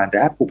อประมาณแต่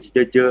ถ้าปลูก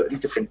เยอะๆนี่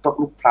จะเป็นต้น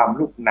ลูกพลัม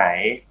ลูกไหน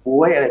บ๊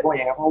วยอะไรพวก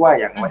นี้ครับเพราะว่า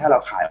อย่างไว้ถ้าเรา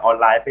ขายออน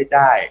ไลน์ไม่ไ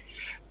ด้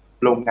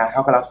โรงงานเข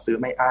าก็รับซื้อ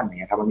ไม่อั้น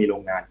เนี่ยครับมันมีโร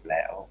งงานอยู่แ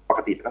ล้วปก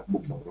ติแล้วก็บุ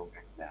กส่งโรงง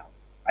านอยู่แล้ว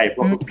ไอ้พ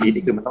วกลูกพีช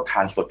นี่คือมันต้องท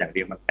านสดอย่างเดี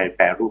ยวมันแ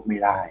ปรรูปไม่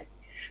ได้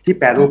ที่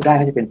แปรรูปได้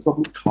ก็จะเป็นพวก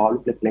ลูกท้อลู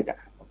กเล็กๆอะ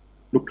ครับ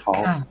ลูกท้อ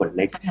ผล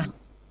เล็ก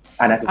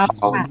อันนั้นคือ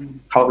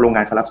เขาโรงง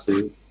านเขารับซื้อ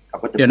เขา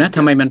ก็จะเดี๋ยวนะท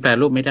ำไมมันแปร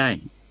รูปไม่ได้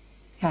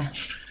ค่ะ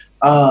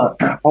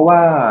เพราะว่า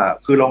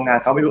คือโรงงาน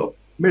เขาไม่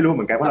รู้เห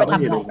มือนกันว่าเราไม่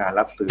มีโรงงาน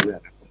รับซื้อ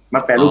ครับมั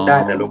นแปรรูปได้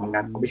แต่โรงงา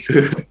นเขาไม่ซื้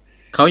อ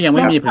เขายังไ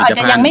ม่มีผลิต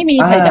ภัณฑ์ยังไม่มี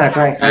ผลิตภัณฑ์ใ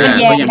ช่มัน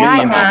แยกได้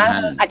นะ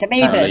อาจจะไม่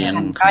มีผลิต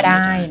ภัณฑ์ก็ไ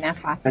ด้นะ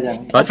คะ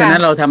เพราะฉะนั้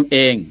นเราทำเอ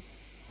ง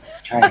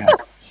ใช่ครับ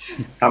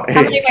ทำเอ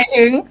งยังไง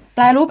ถึงแป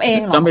รรูปเอง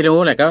เหรอก็ไม่รู้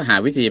แหละก็หา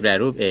วิธีแปร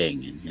รูปเอง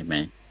ใช่ไหม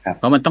เ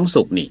พราะมันต้อง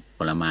สุกนี่ผ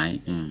ลไม้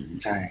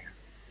ใช่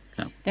ค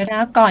รับเดี๋ยวน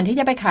ะก่อนที่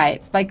จะ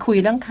ไปคุย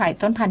เรื่องขาย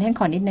ต้นพันธุ์ให้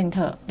ขอนิดนึงเถ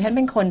อะฉันเ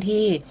ป็นคน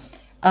ที่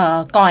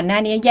ก่อนหน้า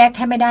นี้แยกแท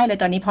บไม่ได้เลย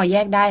ตอนนี้พอแย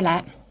กได้แล้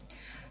ว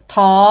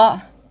ท้อ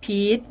พี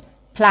ช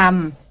พลัม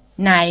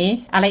ไหน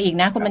อะไรอีก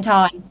นะคุณบัญช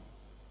ร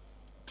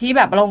ที่แ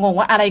บบเรางง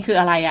ว่าอะไรคือ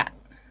อะไรอ่ะ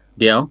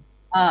เดี๋ยว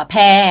แพ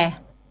ร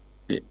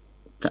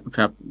ค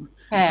รับ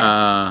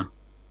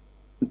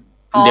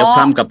เดี๋ยวพ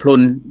ลัมกับพลุ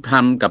น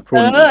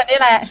นี่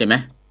แหละใช่ไหม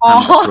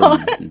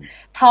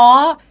ท้อ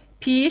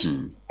พีช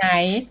ไหน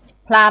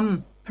พลัม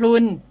พลุ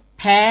น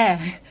แพร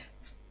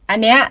อัน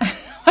เนี้ย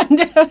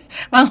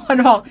บางคน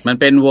บอกมัน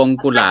เป็นวง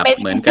กุหลาบ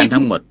เหมือนกัน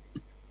ทั้งหมด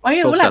ไ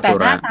ม่รู้แหละแต่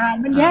หน้าตา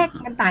มันแยก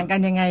มันต่างกัน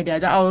ยังไงเดี๋ยว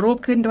จะเอารูป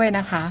ขึ้นด้วยน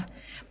ะคะ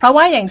เพราะ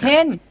ว่าอย่างเช่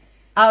น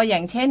เอ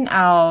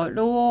า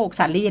ลูก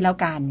สาลี่แล้ว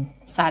กัน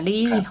สา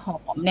ลี่หอ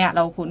มเนี่ยเร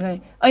าคุ้นเคย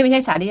ไม่ใ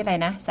ช่สาลี่อะไร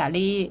นะสา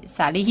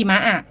ลี่หิมะ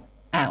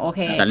โอเค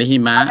สาลี่หิ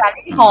มะสา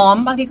ลี่หอม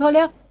บางทีเขาเ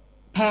รียก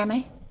แพรไหม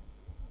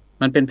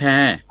มันเป็นแพร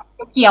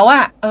เกี่ยว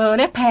เ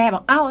รียกแพรบ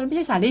อกไม่ใ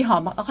ช่สาลี่หอ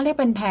มบอกเขาเรียก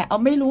เป็นแพร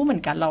ไม่รู้เหมือ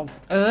นกันเรา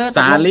ส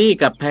าลี่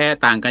กับแพร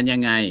ต่างกันยั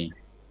งไง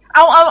เ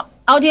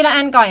อาทีละ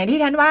อันก่อนอย่างที่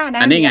ท่านว่าน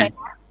ะอันนี้ไง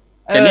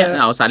ก็เนี่ย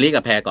เอาสาลี่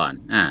กับแพรก่อน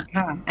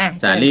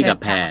สาลี่กับ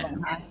แพร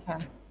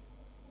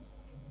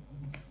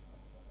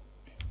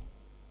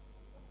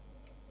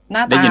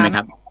ได้ยินไหมค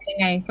รับยัง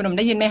ไงคุณหนุ่มไ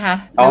ด้ยินไหมคะ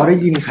ได้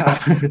ยินครับ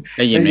ไ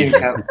ด้ยิน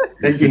ครับ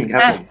ได้ยินครั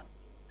บ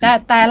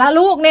แต่ละ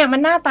ลูกเนี่ยมั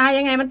นหน้าตา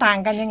ยังไงมันต่าง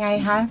กันยังไง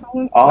คะ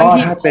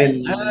ถ้าเป็น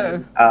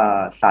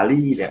สา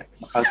ลี่เนี่ย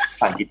เขาภา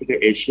ษาอังกฤษก็คือ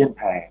เอเชียนแพ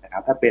รนะครั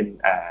บถ้าเป็น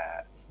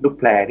ลูก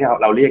แพรที่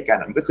เราเรียกกั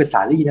นมันก็คือส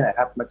าลี่นั่นแหละ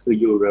ครับมันคือ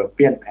ยูโรเ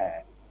ปียนแพร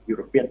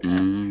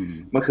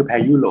มันคือแพร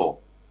ยุโรป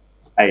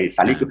ส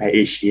าลี่คือแพรเอ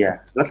เชีย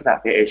ลักษณะ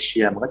แพรเอเชี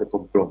ยมันก็จะ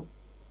กลม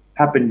ๆ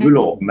ถ้าเป็นยุโร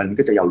ปมัน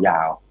ก็จะยา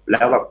วๆแล้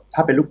วแบบถ้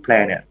าเป็นลูกแพร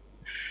เนี่ย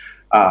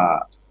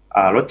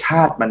รสช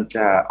าติมันจ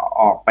ะ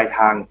ออกไปท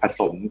างผ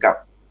สมกับ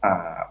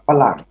ฝ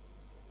รั่ง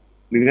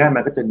เนื้อมั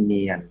นก็จะเ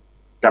นียน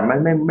แต่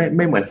ไ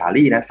ม่เหมือนสา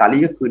ลี่นะสา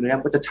ลี่ก็คือเนื้อ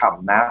มันก็จะฉ่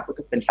ำนะมัน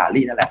ก็เป็นสา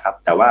ลี่นั่นแหละครับ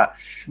แต่ว่า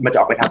มันจะ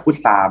ออกไปทางพุท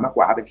รามากก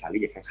ว่าถ้าเป็นสา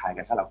ลี่คล้ายๆ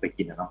กันถ้าเราไป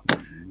กินนะเนาะ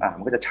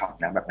มันก็จะฉ่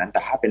ำนะแบบนั้นแต่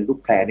ถ้าเป็นลูก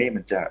แพรนี่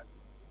มันจ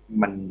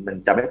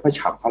ะไม่ค่อย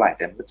ฉ่ำเท่าไหร่แ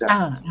ต่มันก็จะ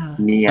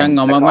เนียนง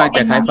อมากๆจ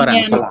ะคล้ายฝรั่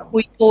ง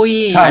ปุย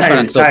ใช่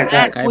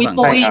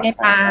ปุยใน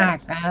ปาก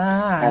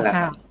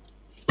ค่ะ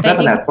ลัก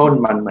ษณะต้น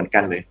มันเหมือนกั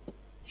นเลย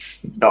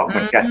ดอกเห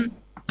มือนกัน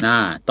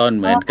ต้น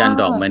เหมือนกัน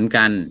ดอกเหมือน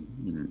กัน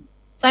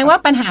แสดงว่า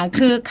ปัญหา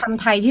คือค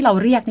ำไทยที่เรา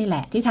เรียกนี่แหล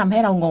ะที่ทำให้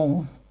เรางง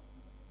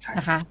น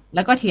ะคะแ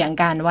ล้วก็เถียง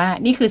กันว่า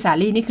นี่คือสา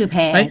ลี่นี่คือแพ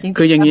ร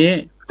คืออย่างนี้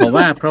ผม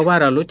ว่าเพราะว่า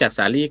เรารู้จักส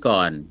าลี่ก่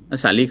อน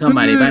สาลี่เข้าม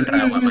าในบ้านเร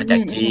ามาจา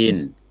กจีน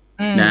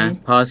นะ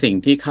พอสิ่ง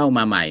ที่เข้าม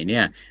าใหม่เนี่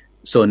ย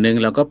ส่วนหนึ่ง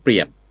เราก็เปรี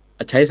ยบ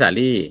ใช้สา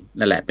ลี่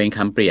นั่นแหละเป็นค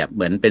ำเปรียบเ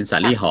หมือนเป็นสา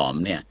ลี่หอม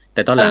เนี่ยแ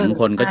ต่ตอนหลัง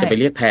คนก็จะไป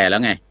เรียกแพรแล้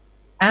วไง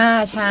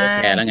ใช่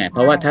แพรแล้วไงเพ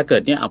ราะว่าถ้าเกิ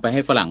ดเนี่ยเอาไปใ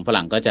ห้ฝ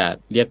รั่งก็จะ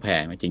เรียกแพร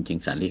จริง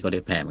ๆสาลี่เขาเรี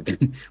ยกแพรเหมือนกัน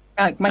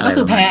มันก็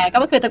คือแพร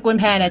ก็คือตระกูล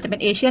แพรเนี่ยจะเป็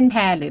นเอเชียนแพ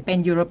รหรือเป็น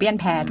ยุโรเปียน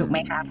แพรถูกไหม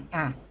คะ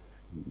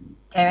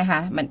ใช่ไหมคะ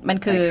มัน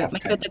คือ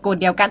ตระกูล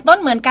เดียวกันต้น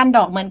เหมือนกันด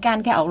อกเหมือนกัน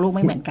แค่ออกลูกไ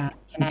ม่เหมือนกัน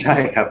ใช่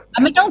ครับ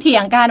ไม่ต้องเถีย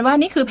งกันว่า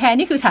นี่คือแพร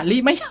นี่คือสา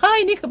ลี่ไม่ใช่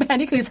นี่คือแพร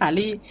นี่คือสา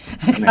ลี่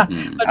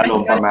อาร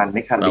มณ์ประมาณ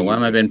นี้ครับบอกว่า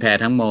มันเป็นแพร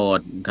ทั้งหมด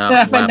ครับ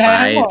ว่าไป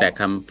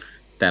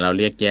แต่เรา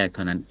เรียกแยกเ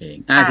ท่านั้นเอง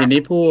ที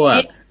นี้พวก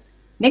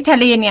เนกทา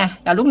รีนไง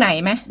กับลูกไหน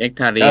ไหมเนก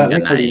ทารีน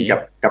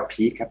กับ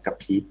พีชครับกับ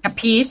พีชกับ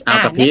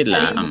พีชเหร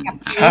อ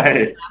ใช่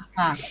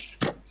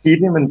พีช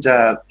นี่มันจะ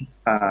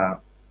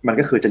มัน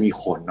ก็คือจะมี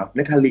ขนเนาะเน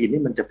กทารีน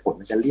นี่มันจะผล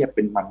มันจะเรียบเ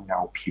ป็นมันเงา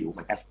ผิวเห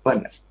มือนแอปเปิ้ล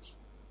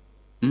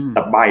แ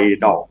ต่ใบ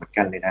ดอกเหมือน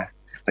กันเลยนะ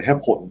แต่แค่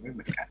ผลไม่เห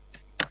มือนกัน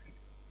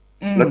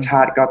รสช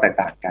าติก็แตก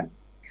ต่างกัน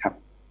ครับ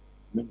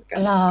ไม่เหมือนกัน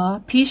เหรอ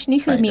พีชนี่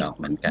คือมี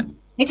เหมือนกัน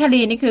เนกทา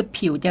รีนนี่คือ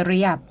ผิวจะเ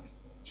รียบ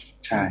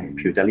ใช่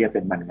ผิวจะเรียบเ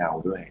ป็นมันเงา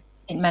ด้วย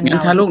งั้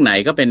นถ้าลูกไหน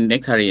ก็เป็นเน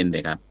กทารีนเล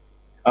ยครับ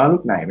ลู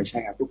กไหนไม่ใช่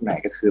ครับลูกไหน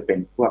ก็คือเป็น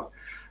พวก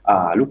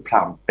ลูกพ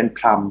ลัมเป็นพ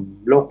ลัม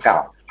โลกเก่า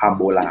พลัม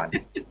โบราณ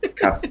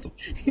ครับ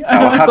แต่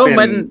ว่าถ้าเ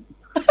ป็น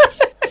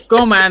ก็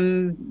มัน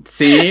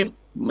สี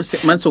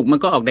มันสุกมัน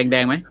ก็ออกแด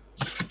งๆไหม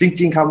จ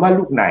ริงๆคำว่า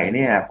ลูกไหนเ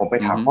นี่ยผมไป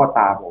ถามพ่อต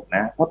าผมน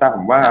ะพ่อตาผ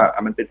มว่า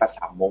มันเป็นภาษ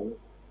ามง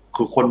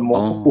คือคนมง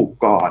เขาปลูก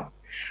ก่อน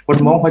คน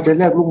มงเขาจะเ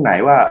รียกลูกไหน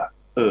ว่า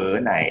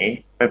ไหน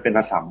เป็นภ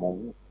าษามง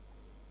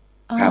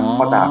ครับ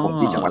พ่อตาผม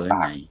ที่จังหวัดต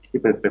ากที่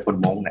เป็นคน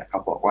มงเนี่ยเขา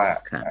บอกว่า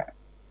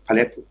ภ เขา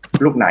เรียก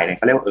ลูกไหนเนี่ยเ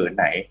ขาเรียกว่า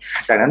ไหน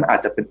จากนั้นอาจ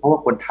จะเป็นเพราะว่า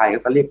คนไทย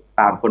ก็เรียก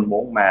ตามคน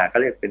ม้งมาก็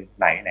เรียกเป็น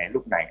ไหนลู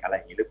กไหนอะไรอ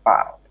ย่างนี้หรือเปล่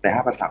าแต่ถ้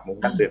าภาษาม้ง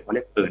ดั้งเดิมเขาเ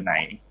รียกไหน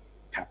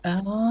ครับอ๋อ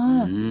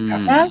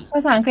แล้วภ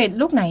าษาอังกฤษ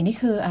ลูกไหนนี่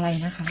คืออะไร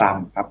นะคะพลัม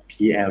ครับ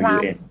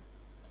PLUM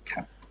ค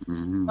รับ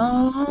อ๋อ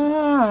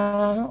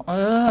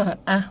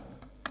อ่ะ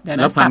เดี๋ยวแ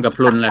ล้วพลัมกับพ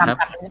ลุนล่ะครับ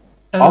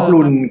พ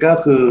ลุนก็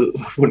คือ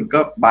พลุนก็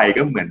ใบ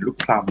ก็เหมือนลูก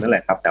พลัมนั่นแหล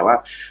ะครับแต่ว่า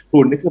พลุ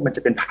นนี่คือมันจ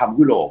ะเป็นพลัม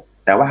ยุโรป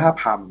แต่ว่าถ้า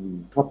พลัม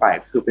ทั่วไป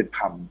คือเป็นพ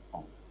ลัมขอ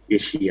งเอ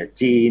เชีย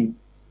จีน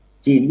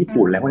ญี่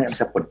ปุ่นอะไรพวกนี้มัน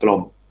จะผลกล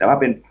มแต่ว่า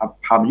เป็น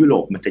พลัมยุโร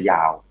ปมันจะย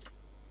าว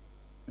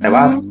แต่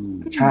ว่า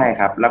ใช่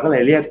ครับแล้วก็เล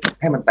ยเรียก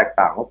ให้มันแตก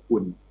ต่างว่าพลุ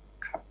น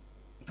ครับ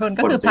พลุน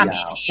ก็คือพลัมเอ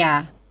เชีย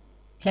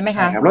ใช่ไหมค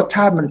ะใช่ครับรสช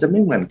าติมันจะไ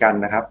ม่เหมือนกัน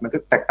นะครับมันก็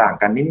แตกต่าง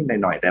กันนิด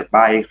ๆหน่อยๆแต่ใบ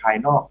ภาย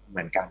นอกเห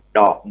มือนกันด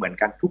อกเหมือน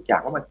กันทุกอย่า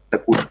งก็มันตร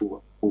ะกูล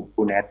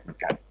ปูแนทเหมือน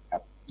กันครั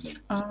บ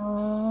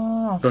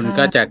พลุน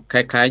ก็จะค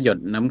ล้ายๆหยด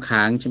น้ำ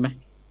ค้างใช่ไหม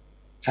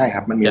ใช่ค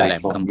รับมันมีหลาย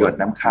ทรงหยด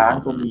น้ำค้าง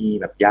ก็มี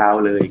แบบยาว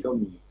เลยก็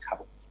มีครับ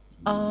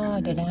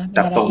เดี๋ยวนะจ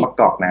ากทรงมะ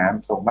กอกน้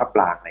ำทรงมะป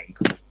รางอะไร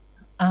ก็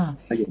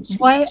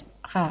บ๊วย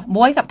ค่ะ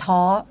บ๊วยกับท้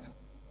อ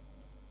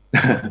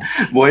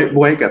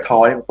บ๊วยกับท้อ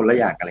นี่มันคนละ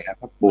อย่างกันเลยครับเ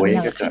พราะบ๊วย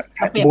ก็จะ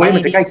บ๊วยมั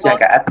นจะใกล้เคียง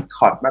กับแอปริค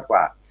อตมากก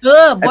ว่า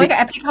บ๊วยกับ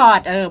แอปริคอต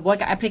บ๊วย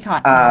กับแอปริคอ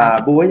ต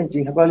บ๊วยจริ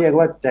งๆเขาก็เรียก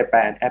ว่าเจแป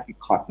นแอปริ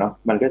คอตเนาะ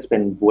มันก็จะเป็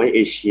นบ๊วยเอ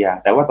เชีย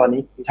แต่ว่าตอน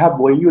นี้ถ้า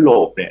บ๊วยยุโร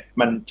ปเนี่ย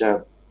มัน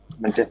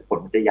จะผล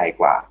มันจะใหญ่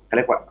กว่าเขาเ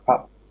รียกว่า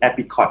แอป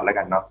ริคอตแล้ว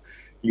กันเนาะ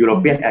ยุโร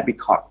เปียนแอปริ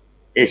คอต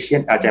เอเชีย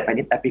นเจแป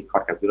นิสแอปริคอ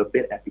ตกับยุโรเปี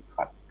ยนแอปริค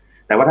อต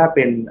แต่ว่าถ้าเ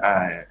ป็น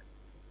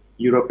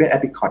ยุโรเปียนแอ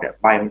ปริคอตเนี่ย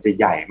ใบมันจะ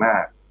ใหญ่มา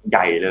กให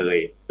ญ่เลย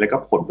แล้วก็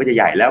ผลก็จะใ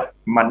หญ่แล้ว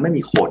มันไม่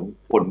มีผ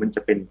ลมันจ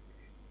ะเป็น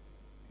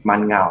มั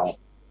นเงา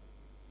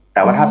แ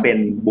ต่ว่าถ้าเป็น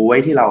บ๊วย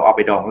ที่เราเอาไ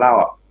ปดองเหล้า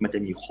มันจะ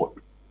มีขน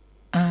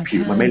ผิ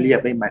วมันไม่เรียบ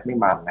ไม่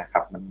มันนะครั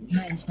บมัน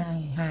ใช่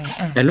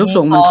แต่รูปท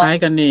รงมันคล้าย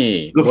กันนี่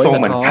รูปทรง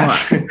เหมือนกัน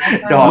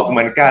ดอกเห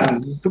มือนกัน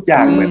ทุกอย่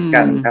างเหมือน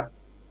กันครับ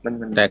มัน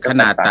แต่ข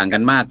นาดต่างกั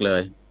นมากเล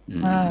ย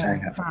ใช่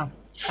ครับ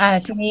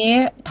ทีนี้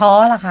ท้อ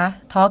ล่ะคะ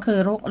ท้อคือ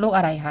ลูกอ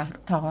ะไรคะ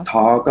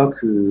ท้อก็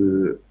คือ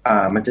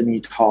มันจะมี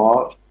ท้อ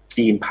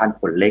จีนพันธุ์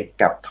ผลเล็ก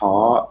กับท้อ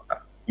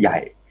ใหญ่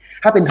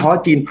ถ้าเป็นท้อ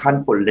จีนพัน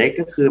ธุ์ผลเล็ก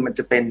ก็คือ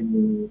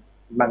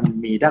มัน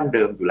มีดั้งเ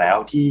ดิมอยู่แล้ว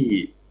ที่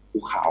ภู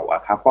เขาอ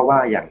ะครับเพราะว่า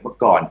อย่างเมื่อ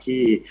ก่อน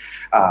ที่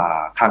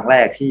ครั้งแร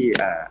กที่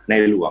ใน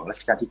หลวงรั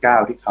ชกาลที่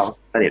9ที่เขา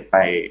เสด็จไป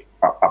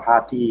ประพา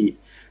สที่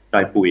ด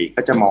อยปุย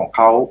ก็จะมองเ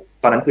ขา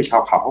ตอนนั้นคือชา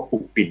วเขาปลู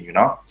กฝิ่นอยู่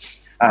เนาะ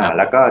แ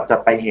ล้วก็จะ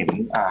ไปเห็น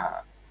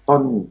ต้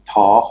น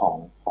ท้อขอ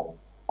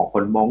งค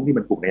นม้งที่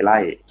มันปลูกในไร่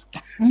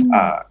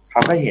เข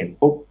าก็เห็น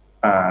ปุ๊บ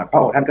พระ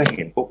องค์ท่านก็เ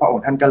ห็นปุ๊บพระอง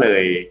ค์ท่านก็เล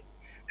ย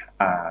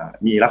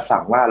มีรับสั่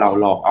งว่าเรา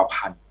ลองเอา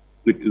พันธุ์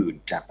อื่น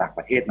ๆจากต่างป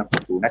ระเทศมาปลู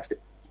กดูน่า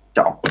จ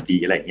ะออกผลดี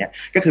อะไรอย่างเงี้ย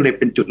ก็คือเลย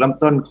เป็นจุดเริ่ม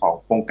ต้นของ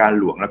โครงการ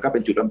หลวงแล้วก็เป็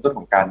นจุดเริ่มต้นข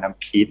องการน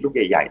ำพีชลูกใ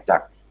หญ่ๆจา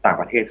กต่าง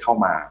ประเทศเข้า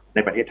มาใน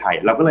ประเทศไทย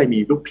เราก็เลยมี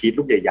ลูกพีช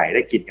ลูกใหญ่ๆไ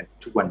ด้กินกัน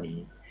ทุกวันนี้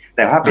แ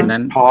ต่ถ้าเป็น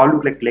ท้อลู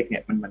กเล็กๆเนี่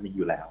ยมันมีอ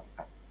ยู่แล้วค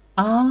รับ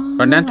เพ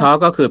ราะนั้นท้อ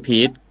ก็คือพี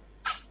ช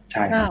ใ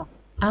ช่ครับ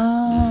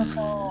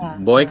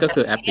โบ๊ยก็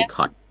คือแอปริค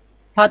อต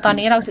พอตอน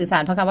นี้เราสื่อสา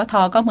รเพราะคำว่าท้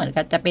อก็เหมือน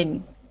กับจะเป็น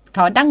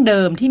ท้อดั้งเดิ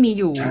มที่มี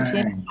อยู่ใช่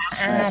ไหม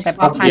แต่พ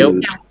อพันธุ์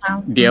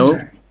เ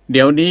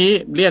ดี๋ยวนี้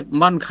เรียก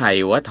ม่อนไข่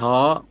ว่าท้อ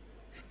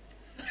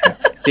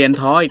เซียน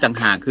ท้ออีกต่าง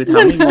หากคือท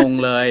ำให้งง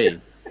เลย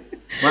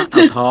ว่าเอา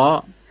ท้อ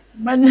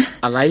มัน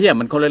อะไรอ่ะ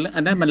มันคนละเรื่องอั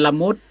นนั้นมันละ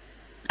มุด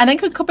อันนั้น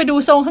คือเขาไปดู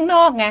ทรงข้างน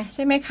อกไงใ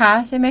ช่ไหมค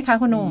ะ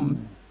คุณหนุ่ม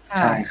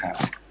ใช่ครับ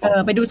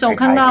ไปดูทรง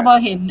ข้างนอกพอ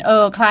เห็น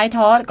คล้าย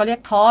ท้อก็เรีย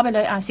กท้อไปเล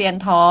ยเซียน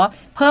ท้อ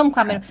เพิ่มคว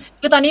ามเป็น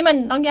คือตอนนี้มัน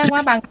ต้องแยกว่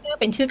าบางชื่อ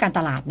เป็นชื่อการต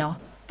ลาดเนาะ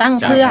ตั้ง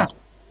เพื่อ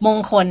มง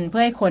คลเพื่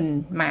อให้คน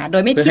มาโด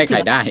ยไม่คิดถึ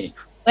ง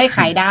เพื่อข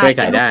ายได้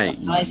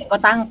อะไรก็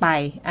ตั้งไป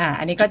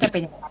อันนี้ก็จะเป็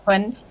นเพราะฉะ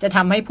นั้นจะท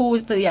ำให้ผู้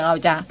ซื้ออย่างเรา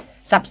จะ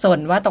สับสน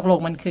ว่าตกลง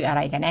มันคืออะไ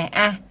รกันแน่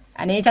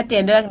อันนี้ชัดเจ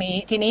นเรื่องนี้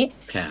ทีนี้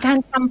การ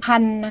ทำพั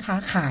นธุ์นะคะ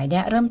ขายเนี่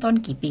ยเริ่มต้น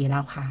กี่ปีแล้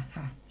วคะ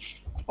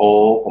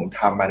ผม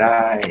ทำมาไ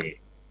ด้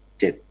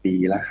7 ปี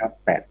แล้วครับ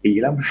8 ปี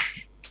แล้ว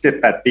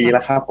7-8 ปีแล้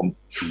วครับผม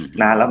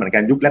นานแล้วเหมือนกั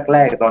นยุคแร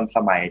กๆตอนส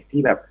มัย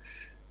ที่แบบ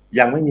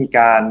ยังไม่มีก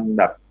าร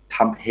แบบท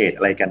ำเพจ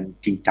อะไรกัน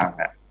จริงจัง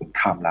ผม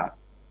ทำแล้ว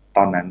ต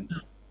อนนั้น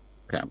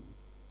ครับ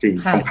จริง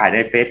ผมขายใน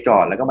เฟซก่อ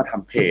นแล้วก็มาท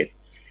ำเพจ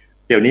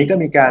เดี๋ยวนี้ก็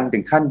มีการถึ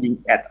งขั้นยิง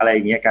แอดอะไรอ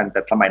ย่างเงี้ยกันแ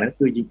ต่สมัยนั้น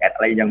คือยิงแอดอ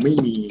ะไรยังไม่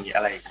มีอ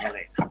ะไรอย่างเงี้ยเล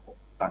ยครับผม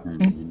ตอนนั้น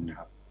ค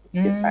รับ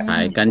ขา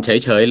ยกันเ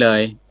ฉยๆเล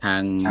ยทา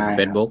ง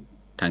Facebook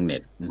ทางเน็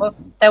ต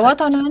แต่ว่า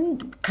ตอนนั้น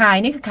ขาย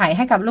นี่คือขายใ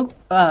ห้กับ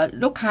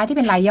ลูกค้าที่เ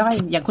ป็นรายย่อย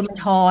อย่างคุณบัญ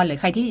ชรหรือ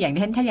ใครที่อย่าง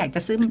ที่ถ้าอยากจ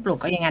ะซื้อมาปลูก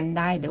ก็อย่างนั้น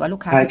ได้หรือว่าลู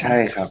กค้าใช่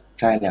ครับ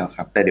ใช่แล้วค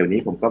รับแต่เดี๋ยวนี้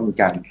ผมก็มี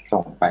การ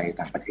ส่งไป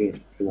ต่างประเทศ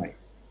ด้วย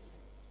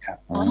ครับ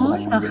เ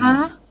หรอคะ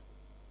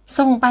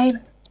ส่งไป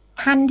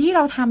พันธุ์ที่เร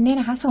าทำเนี่ย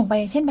นะคะส่งไป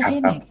เช่นประเท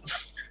ศไหน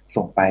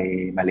ส่งไป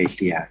มาเลเ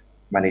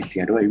ซี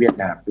ยด้วยเวียด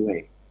นามด้วย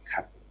ค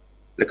รับ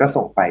แล้วก็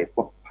ส่งไปพ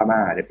วกพม่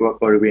าในพวก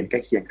บริเวณใกล้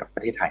เคียงกับปร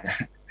ะเทศไทยนะ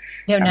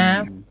เดี๋ยวนะ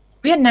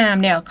เวียดนาม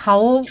เนี่ย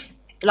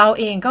เรา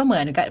เองก็เหมื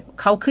อนกับ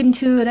เขาขึ้น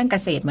ชื่อเรื่องเก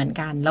ษตรเหมือน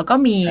กันแล้วก็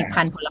มี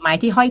พันธุ์ผลไม้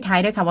ที่ห้อยท้าย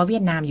ด้วยคำว่าเวี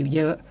ยดนามอยู่เ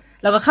ยอะ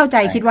แล้วก็เข้าใจ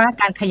คิดว่า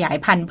การขยาย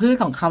พันธุ์พืช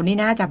ของเขานี่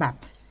น่าจะแบบ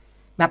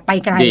แบบไป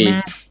ไกลม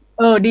าก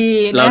ดี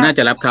เราน่าจ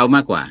ะรับเขาม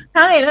ากกว่าใ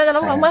ช่เราจะ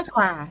รับเขามากก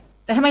ว่า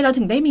แต่ทำไมเรา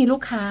ถึงได้มีลู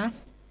กค้า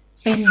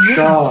เป็น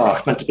ก็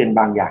มันจะเป็น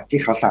บางอย่างที่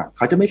เขาสั่งเ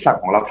ขาจะไม่สั่ง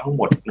ของเราทั้งห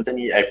มดมันจะ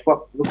มีไอ้พวก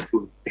ลูกชุ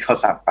นที่เขา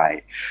สั่งไป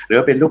หรือ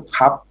ว่าเป็นลูก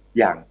คัพ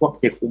อย่างพวก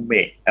เฮคุเม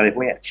ะอะไรพว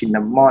กนี้ชินน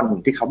ามอน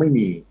ที่เขาไม่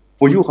มี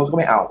ฟูยุเขาก็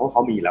ไม่เอาเพราะเข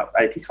ามีแล้วไ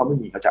อ้ที่เขาไม่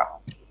มีเขาจะเอา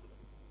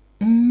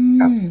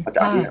ครับเขาจะ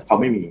เอาที่เขา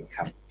ไม่มีค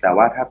รับแต่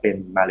ว่าถ้าเป็น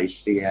มาเล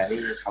เซีย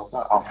นี่เขาก็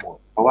เอาหมด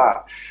เพราะว่า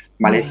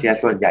มาเลเซีย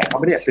ส่วนใหญ่เขา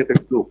ไม่ได้ซื้อเป็น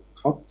ปลูกเ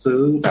ขาซื้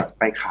อแบบ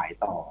ไปขาย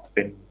ต่อเ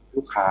ป็น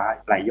ลูกค้า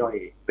รายย่อย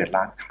เปิด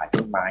ร้านขาย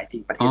ต้นไม้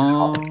ที่ประเทศเ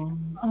ขา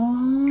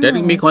แต่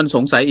มีคนส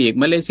งสัยอีก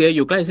มาเลเซียอ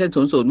ยู่ใกล้เส้น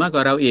ศูนย์สูตรมากก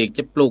ว่าเราอีกจ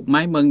ะปลูกไ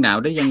ม้เมืองหนาว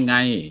ได้ยังไง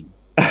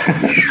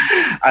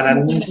อันนั้น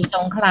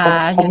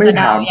เขาไม่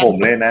ถามผม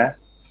เลยนะ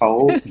เขา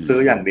ซื้อ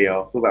อย่างเดียว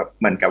คือแบบ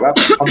เหมือนกับว่า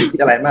เขาไม่คิด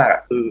อะไรมาก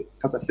คือ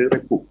เขาจะซื้อไป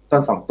ปลูกต้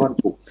น2ต้น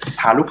ปลูก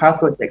ฐานลูกค้า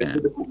ส่วนใหญ่ก็ซื้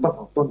อไปปลูกต้น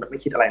2ต้นมันไม่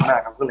คิดอะไรมาก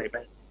เขาก็เลยไ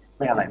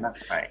ม่อะไรมาก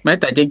ไปไม่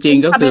แต่จริง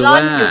ๆก็คือว่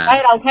าอยู่ใกล้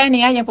เราแค่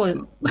นี้ยังปลูก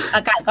อ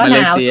ากาศก็หน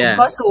าว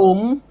ก็สูง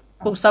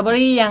ปลูกสตรอเบอ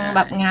รี่ยังแบ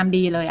บงาม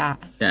ดีเลย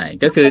ใช่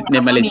ก็คือใน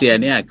มาเลเซีย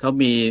เนี่ยเขา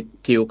มี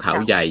ทิวเขา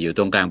ใหญ่อยู่ต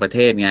รงกลางประเท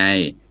ศไง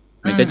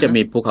มันก็จะ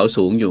มีภูเขา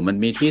สูงอยู่มัน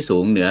มีที่สู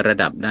งเหนือระ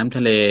ดับน้ำท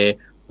ะเล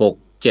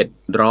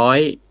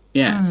600-700เ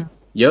นี่ย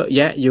เยอะแ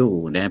ยะอยู่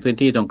นะพื้น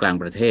ที่ตรงกลาง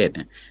ประเทศเ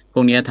นี่ยพ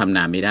วกนี้ทำน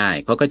าไม่ได้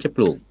เขาก็จะป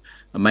ลูก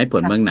ไม้ผ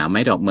ลเมืองหนาวไ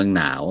ม้ดอกเมือง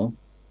หนาว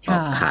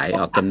ขาย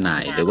ออกจำหน่า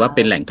ยหรือว่าเ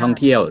ป็นแหล่งท่อง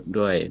เที่ยว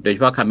ด้วยโดยเฉ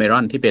พาะคาเมร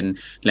อนที่เป็น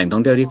แหล่งท่อ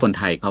งเที่ยวที่คน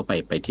ไทยเขา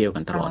ไปเที่ยวกั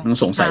นตลอดต้อง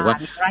สงสัยว่า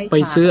ไป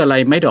ซื้ออะไร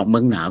ไม้ดอกเมื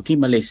องหนาวที่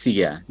มาเลเซี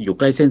ยอยู่ใ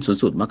กล้เส้นศูนย์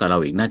สูตรมากกว่าเรา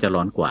อีกน่าจะร้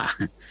อนกว่า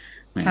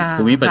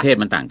ภูมิประเทศ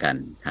มันต่างกัน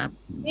ครับ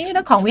นี่แ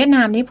ล้วของเวียดน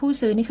ามนี่ผู้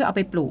ซื้อนี่คือเอาไ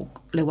ปปลูก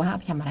หรือว่าเอา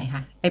ไปทำอะไรค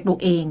ะไปปลูก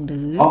เองหรื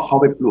อเขา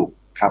ไปปลูก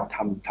ครับ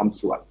ทำ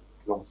สวน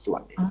ลงสว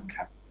นเองค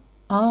รับ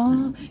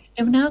เ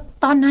ดี๋ยวนะ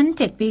ตอนนั้น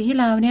7 ปีที่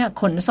แล้วเนี่ย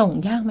ขนส่ง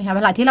ยากไหมคะเ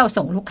วลาที่เรา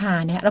ส่งลูกค้า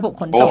เนี่ยระบบ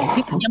ขนส่ง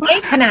ที่ยังไม่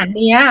ขนาด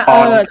นี้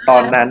ตอ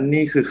นนั้น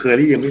นี่คือเคอ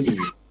รี่ยังไม่มี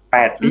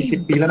8 ปี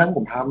 10 ปีแล้วนะ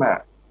ผมทำ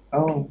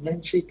ไม่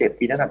ใช่7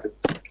 ปีนะน่าจะ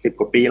10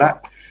 กว่าปีละ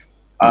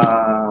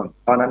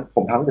ตอนนั้นผ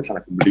มทำตั้งแต่สมั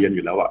ยผมเรียนอ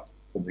ยู่แล้ว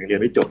ผมยังเรีย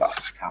นไม่จบ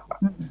ท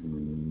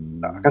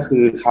ำก็คื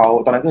อเขา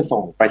ตอนนั้นก็ส่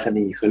งไปรษ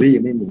ณีย์เคอรี่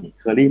ยังไม่มี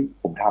เคอรี่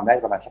ผมทำได้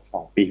ประมาณสัก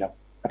2 ปีครับ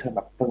ก็เ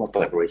พิ่งมาเ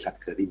ปิดบริษัท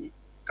เคอรี่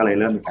ก็เลย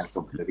เริ่มมีการ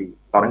ส่งเคอรี่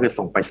ตอนนั้นคือ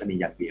ส่งไปรษณีย์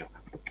อย่างเดียวค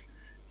รับ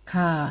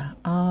ค่ะ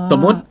สม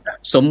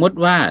มุติ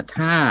ว่า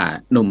ถ้า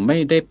หนุ่มไม่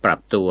ได้ปรับ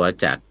ตัว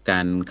จากกา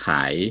รข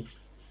าย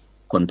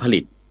ผลผลิ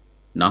ต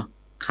เนาะ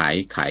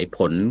ขายผ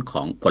ลข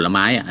องผลไ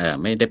ม้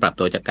ไม่ได้ปรับ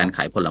ตัวจากการข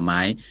ายผลไม้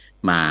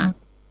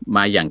ม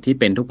าอย่างที่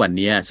เป็นทุกวัน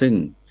นี้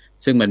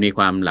ซึ่งมันมีค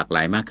วามหลากหล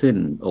ายมากขึ้น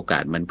โอกา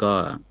สมันก็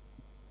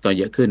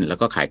เยอะขึ้นแล้ว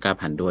ก็ขายกล้า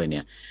พันธุ์ด้วยเ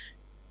นี่ย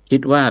คิ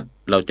ดว่า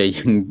เราจะ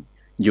ยัง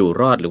อยู่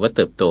รอดหรือว่าเ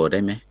ติบโตได้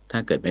ไหมถ้า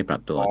เกิดไม่ปรั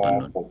บตัว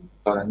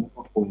ตอนนั้น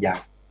คงอยา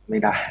กไม่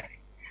ไ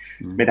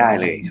ด้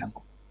เลยค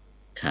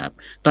รับ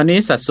ตอนนี้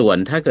สัดส่วน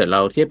ถ้าเกิดเร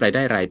าเทียบรายไ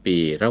ด้รายปี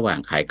ระหว่าง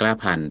ขายกล้า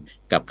พันธุ์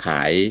กับข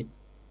าย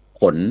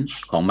ผล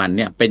ของมันเ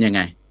นี่ยเป็นยังไ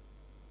ง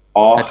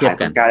ถ้าเทียบ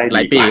กันร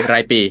าย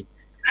ปี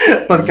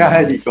ต้นกล้าไ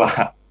ด้ดีกว่า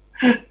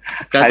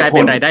ก็กลายเ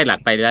ป็นรายได้หลัก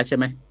ไปแล้วใช่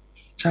ไหม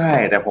ใช่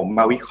แต่ผมม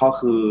าวิเคราะห์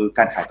คือก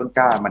ารขายต้นก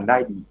ล้ามันได้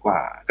ดีกว่า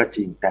ก็จ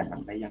ริงแต่มัน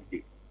ไม่ยั่งยื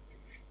น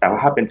แต่ว่า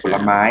ถ้าเป็นผล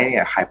ไม้เนี่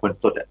ยขายผล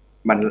สด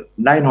มัน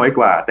ได้น้อยก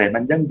ว่าแต่มั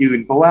นยั่งยืน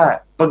เพราะว่า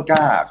ต้นก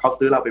ล้าเขา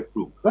ซื้อเราไปป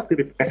ลูกก็ซื้อไ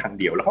ปแค่ครั้ง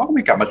เดียวแล้วเขาก็ไ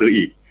ม่กลับมาซื้อ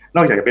อีกน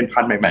อกจากจะเป็นพั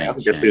นธุ์ใหม่ๆเขา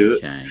ถึงจะซื้อ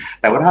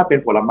แต่ว่าถ้าเป็น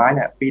ผลไม้เ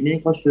นี่ยปีนี้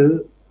เขาซื้อ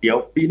เดี๋ยว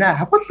ปีหน้าเ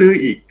ขาก็ซื้อ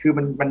อีกคือ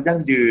มันยั่ง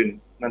ยืน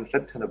มัน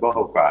sustainable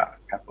กว่า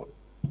ครับผม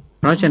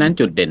เพราะฉะนั้น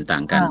จุดเด่นต่า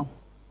งกัน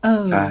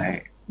ใช่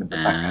มัน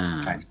ต่างกัน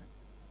ใช่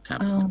ครับ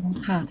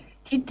ค่ะ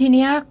ทีเ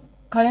นี้ย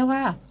เขาเรียกว่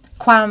า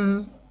ความ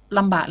ล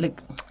ำบากหรือ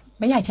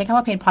ไม่อยากใช้คำ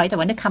ว่าเพนพอยต์แต่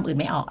ว่านึกคำอื่น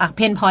ไม่ออกเ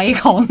พนพอยต์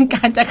ของก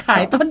ารจะขา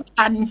ยต้น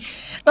พัน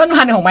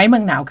ธุ์ของไม้เมื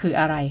องหนาวคือ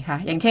อะไรคะ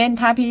อย่างเช่น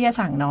ถ้าพี่จะ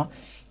สั่งเนาะ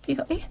พี่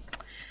ก็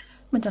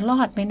มันจะรอ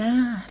ดไหมนะ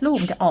ลูก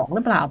มันจะออกห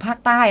รือเปล่าภาค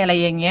ใต้อะไร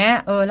อย่างเงี้ย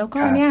แล้วก็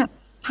เนี่ย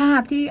ภา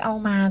พที่เอา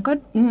มา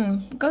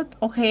ก็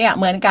โอเค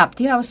เหมือนกับ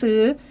ที่เราซื้อ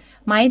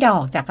ไม้ดอ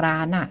กจากร้า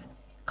น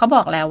เขาบ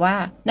อกแล้วว่า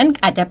นั่น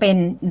อาจจะเป็น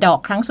ดอก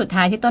ครั้งสุดท้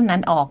ายที่ต้นนั้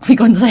นออกมี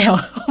คนแซว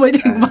ไป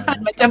ถึงบ้าน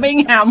มันจะไม่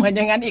งามเหมือนอ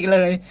ย่างนั้นอีกเล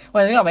ยวั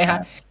นนี้บอกไหมคะ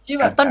ที่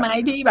แบบต้นไม้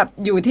ที่แบบ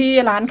อยู่ที่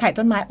ร้านขาย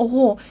ต้นไม้โอ้โห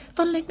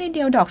ต้นเล็กนิดเ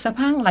ดียวดอกสะพ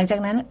รั่งหลังจาก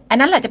นั้นอัน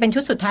นั้นแหละจะเป็นชุ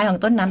ดสุดท้ายของ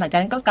ต้นนั้นหลังจาก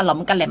นั้นก็กระหล่อ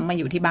มกระแหลมมา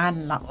อยู่ที่บ้าน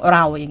เร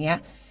าอย่างเงี้ย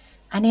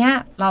อันเนี้ย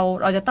เ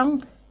ราจะ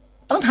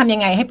ต้องทำยั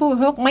งไงให้ผู้บริ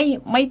โภค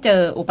ไม่เจ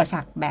ออุปส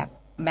รรคแบ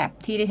บ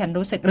ที่ดิฉัน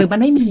รู้สึกหรือมัน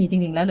ไม่มีจ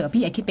ริงๆแล้วหรือ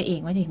พี่อยากคิดไปเอง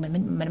ว่าจริงมั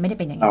นไม่ได้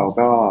เป็นอย่างนั้นเรา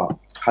ก็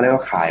เขาเรียก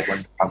ว่าขายบน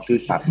ความซื่อ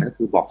สัตย์นั่นก็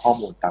คือบอกข้อ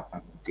มูลตามควา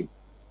มจริง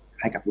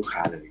ให้กับลูกค้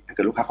าเลยถ้าเ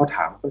กิดลูกค้าเขาถ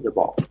ามก็จะ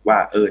บอกว่า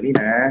นี่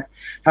นะ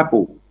ถ้าป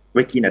ลูกไ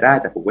ว้กินได้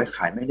แต่ปลูกไว้ข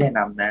ายไม่แนะน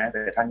ำนะแต่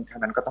ทั้ง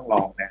นั้นก็ต้องล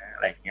องนะอะ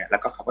ไรอย่างเงี้ยแล้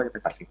วก็เขาก็จะไป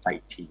ตัดสินใจ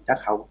อีกทีถ้า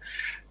เขา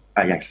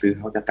อยากซื้อ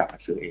เขาจะกลับมา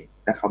ซื้อเอง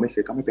ถ้าเขาไม่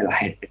ซื้อก็ไม่เป็นไร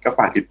ก็ฝ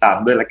ากติดตาม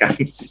ด้วยละกัน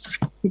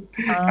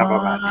ครับปร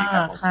ะมาณนี้ค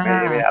รับไ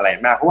ม่อะไร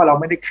มากเพราะว่าเรา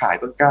ไม่ได้ขาย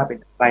ต้นกล้าเป็น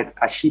ราย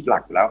อาชีพหลั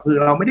กอยู่แล้วคือ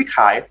เราไม่ได้ข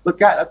ายต้น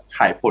กล้าแล้วข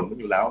ายผลมัน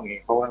อยู่แล้วไง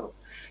เพราะว่า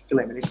ก็เล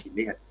ยไม่ได้ซีเ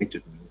รียสในจุ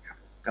ดนี้ครับ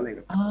ก็เลย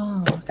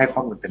ให้ข้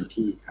อมูลเต็ม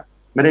ที่ครับ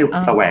ไม่ได้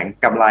แสวง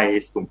กำไร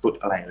สูงสุด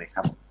อะไรเลยค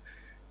รับ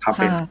ทำเ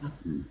ป็น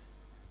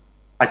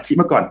อาชีพ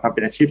เมื่อก่อนทำเ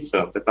ป็นอาชีพเสริ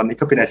มแต่ตอนนี้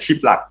ก็เป็นอาชีพ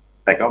หลัก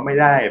แต่ก็ไม่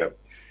ได้แบบ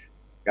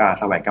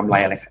แสวงกำไร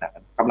อะไรขนาด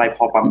นั้นกำไรพ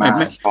อประมาณ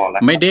พอแล้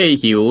วไม่ได้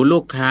หิวลู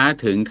กค้า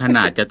ถึงขน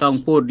าดจะต้อง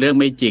พูดเรื่อง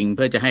ไม่จริงเ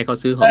พื่อจะให้เขา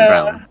ซื้อของเร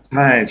า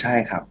ใช่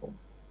ครับผม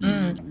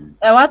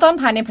แต่ว่าต้น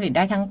พันธุ์เนี่ยผลิตไ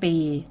ด้ทั้งปี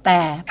แต่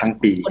ทั้ง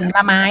ปีผล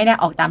ไม้เนี่ย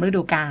ออกตามฤ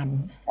ดูกาล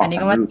อันนี้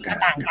ก็ว่า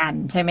ต่างกัน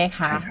ใช่ไหมค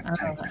ะ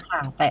ค่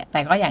ะแต่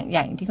ก็อ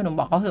ย่างที่คุณหนุ่ม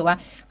บอกก็คือว่า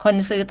คน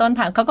ซื้อต้น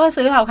พันธุ์เขาก็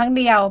ซื้อเราครั้ง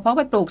เดียวเพราะ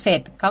ไปปลูกเสร็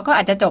จเขาก็อ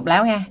าจจะจบแล้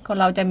วไงคน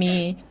เราจะมี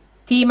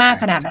ที่มาก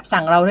ขนาดแบบ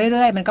สั่งเราเ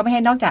รื่อยๆมันก็ไม่ใ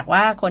ห้นอกจากว่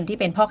าคนที่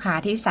เป็นพ่อค้า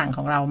ที่สั่งข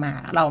องเรามา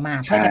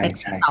เพื่อจะไป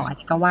ต่อ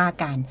ก็ว่า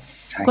กัน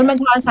คุณบัญ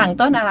ชรสั่ง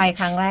ต้นอะไร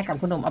ครั้งแรกกับ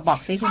คุณหนุ่มเอาบอก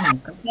ซิคุณหนุ่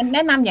มแน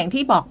ะนำอย่าง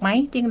ที่บอกไหม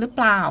จริงหรือเป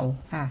ล่า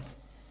ค่ะ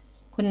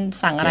คุณ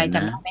สั่งอะไรจ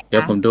ำได้ไหมคะเดี๋ย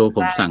วผมดูผ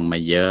มสั่งมา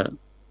เยอะ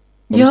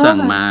ผมสั่ง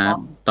มา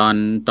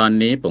ตอน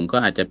นี้ผมก็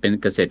อาจจะเป็น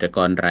เกษตรก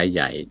รรายใ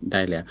หญ่ไ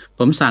ด้แล้วผ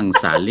มสั่ง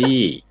สา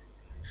ลี่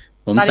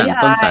ผมสั่ง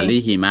ต้นสา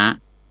ลี่หิมะ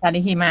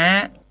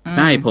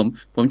ได้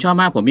ผมชอบ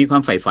มากผมมีควา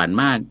มใฝ่ฝัน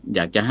มากอ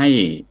ยากจะให้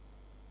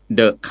เ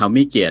ดอะเขา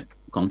มีเกียรติ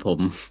ของผม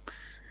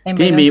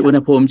ที่มีอุณห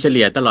ภูมิเฉ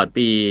ลี่ยตลอด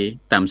ปี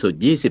ต่ำสุด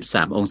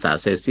23องศา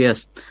เซลเซียส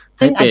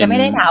ซึ่งอาจจะไม่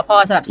ได้หนาวพอ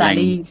สำหรับสา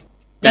ลี่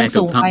ยัง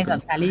สูงไปสำหรั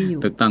บสาลี่อยู่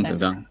ถูกต้อง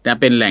แต่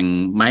เป็นแหล่ง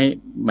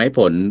ไม้ผ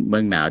ลเมื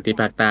องหนาวที่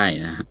ภาคใต้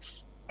นะ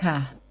ค่ะ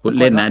พูด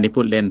เล่นนะนี่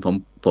พูดเล่น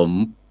ผม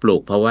ปลู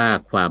กเพราะว่า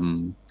ค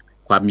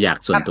วามอยาก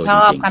ส่วนตัวจ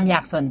ริงๆความอย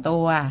ากส่วนตั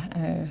ว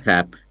ค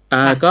รับ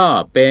ก็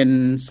เป็น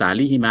สา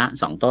ลี่หิมะ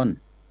2ต้น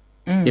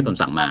ที่ผม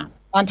สั่งมา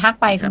ตอนทัก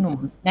ไปคุณหนุ่ม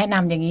แนะน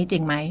ำอย่างนี้จริ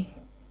งไหม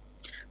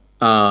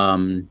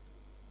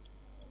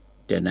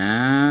เดี๋ยวนะ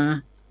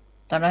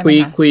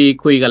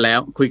คุยกันแ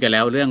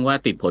ล้วเรื่องว่า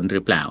ติดผลห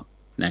รือเปล่า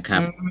นะครั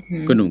บ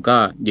คุณหนุ่มก็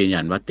ยืน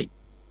ยันว่าติด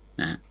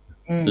นะ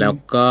แล้ว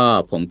ก็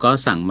ผมก็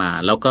สั่งมา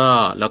แล้ว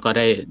ก็ไ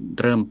ด้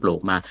เริ่มปลู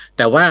กมาแ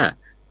ต่ว่า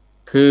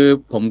คือ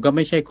ผมก็ไ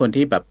ม่ใช่คน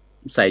ที่แบบ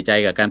ใส่ใจ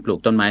กับการปลูก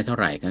ต้นไม้เท่า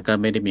ไหร่ก็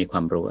ไม่ได้มีคว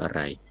ามรู้อะไ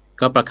ร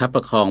ก็ประคับป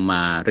ระคองม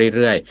าเ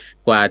รื่อย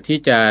ๆกว่าที่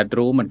จะ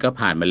รู้มันก็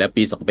ผ่านมาแล้ว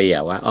ปี2ปี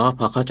ว่า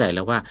พอเข้าใจแ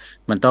ล้วว่า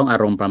มันต้องอา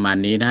รมณ์ประมาณ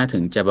นี้นะถึ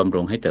งจะบำ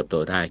รุงให้เติบโต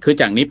ได้คือ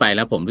จากนี้ไปแ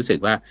ล้วผมรู้สึก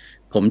ว่า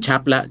ผมชั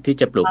บละที่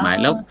จะปลูกไม้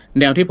แล้ว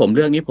แนวที่ผมเ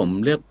ลือกนี้ผม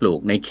เลือกปลูก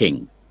ในเข่ง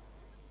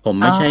ผม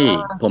ไ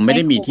ม่ไ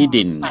ด้มีที่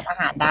ดินอา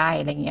หารได้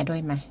อะไรอย่างเงี้ยด้ว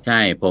ยไหมใช่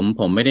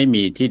ผมไม่ได้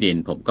มีที่ดิน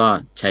ผมก็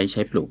ใ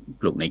ช้ป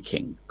ลูกในเ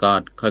ข่งก็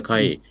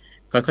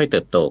ค่อยเ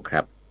ติบโตค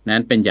รับนั้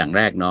นเป็นอย่างแ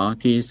รกเนาะ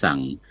ที่สั่ง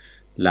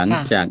หลัง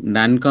จาก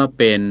นั้นก็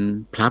เป็น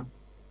พลับ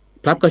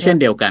ก็เช่น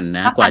เดียวกันน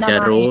ะกว่าจะ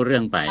รู้เรื่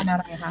องไปอะ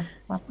ไรคะ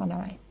พลับอะไร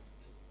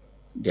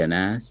เดี๋ยวน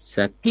ะ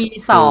สัก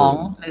P2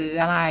 หรือ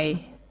อะไร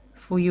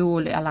ฟูยู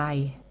หรืออะไร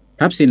พ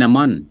ลับซินนาม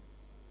อน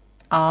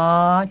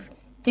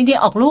จริง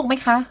ๆออกลูกไหม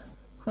คะ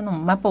คุณหนุ่ม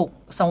มาปลูก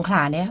สงขล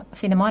าเนี่ย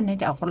ซินนามอนเนี่ย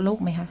จะออกลูก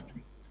ไหมคะ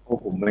โอ้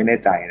ผมไม่แน่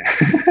ใจนะ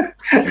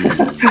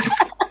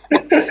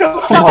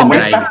ผมไม่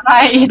ได้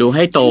ดูใ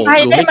ห้โต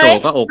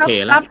ก็โอเค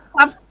แล้ว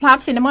พลับ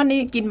ซินนามอนนี่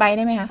กินใบไ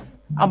ด้ไหมคะ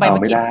เอาใบ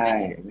ไม่ได้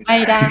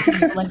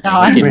มันจอ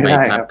ยกินใบ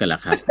พลับกันละ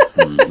ครับ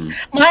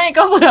ไม่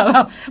ก็เผื่อแบ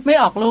บไม่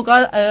ออกลูกก็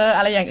อ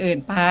ะไรอย่างอื่น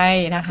ไป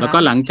นะคะแล้วก็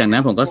หลังจากนั้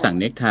นผมก็สั่ง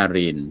เนกทา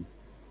รีน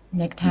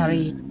เนกทา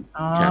รีน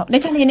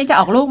นี่จะ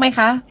ออกลูกไหมค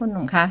ะคุณห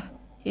นุ่มคะ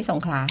ที่สง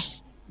ขลา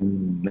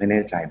ไม่แน่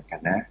ใจเหมือนกั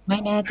นนะไม่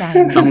แน่ใจ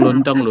ต้องลุ้น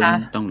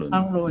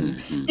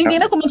จริงๆ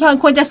แล้วคุณบัญชร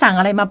ควรจะสั่ง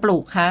อะไรมาปลู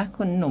กคะ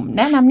คุณหนุ่มแ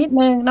นะนำนิด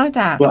นึงนอก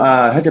จาก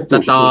ถ้าจะส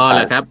ตอเห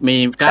รอครับมี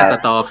กล้าส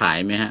ตอขาย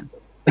ไหมฮะ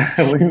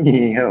ไม่มี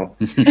ครับ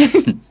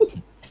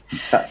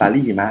สา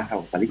ลี่หิมะครับ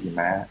สาลี่หิ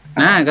มะ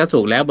ก็ถู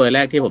กแล้วเบอร์แร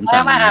กที่ผม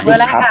สั่ง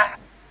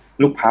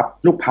ลูก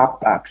พับ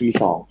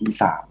P2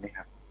 P3 นะค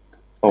รับ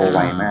โตไว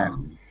มาก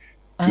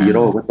ฮีโ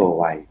ร่ก็โต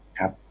ไว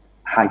ครับ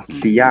ไฮ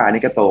ซีย่า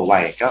นี่ก็โตไว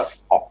ก็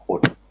ออกผ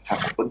ลครับ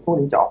ต้นพวก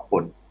นี้จะออกผ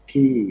ล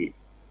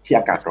ที่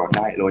อากาศร้อนไ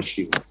ด้โร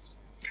ชิล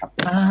ครับ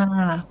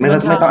ไม่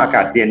ต้องอาก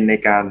าศเย็นใน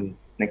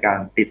การ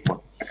ติดผล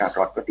อากาศ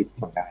ร้อนก็ติดผ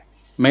ลได้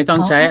ไม่ต้อง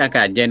ใช้อาก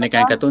าศเย็นในกา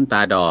รกระตุ้นต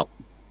าดอก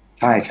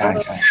ใช่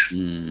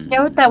เดี๋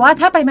ยวแต่ว่า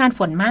ถ้าปริมาณ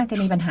ฝนมากจะ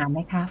มีปัญหาไหม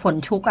คะฝน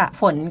ชุก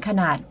ฝนข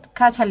นาด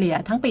ค่าเฉลี่ย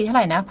ทั้งปีเท่าไห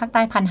ร่นะภาคใ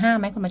ต้ 1,500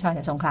 ไหมคุณบัญชรจ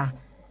ากสงขลา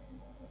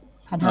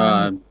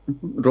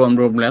 1,500 ร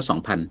วมแล้ว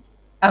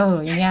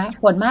 2,000 อย่างเงี้ย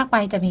ฝนมากไป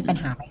จะมีปัญ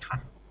หาไหมคะ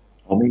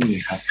ไม่มี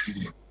ครับ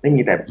ไม่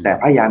มีแต่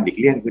พยายามหลีก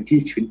เลี่ยงพื้นที่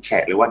ชื้นแฉ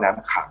ะหรือว่าน้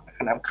ำขัง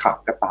ถ้าน้ำขัง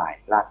ก็ตาย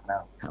รากเน่า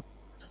ครับ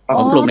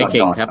ต้องปลูกในเ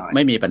ข่งครับไ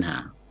ม่มีปัญหา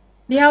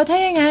เดี๋ยวถ้า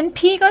อย่างนั้น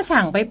พี่ก็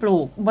สั่งไปปลู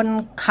กบน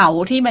เขา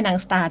ที่บันดัง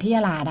สตาร์ที่ย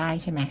ะลาได้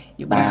ใช่ไหมอ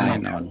ยู่บนเข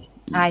า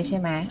ได้ใช่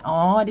ไหม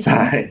ดิฉัน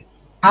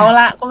เอา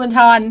ละคุณบัญช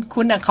ร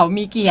คุณเขา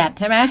มีเกียรติ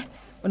ใช่ไหม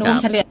อุณหภูมิ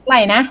เฉลี่ยเท่าไห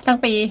ร่นะทั้ง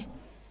ปี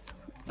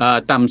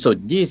ต่ำสุด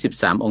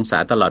23องศา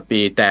ตลอดปี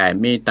แต่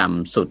มีต่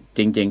ำสุดจ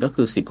ริงๆก็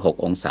คือ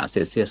16องศาเซ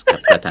ลเซียสครั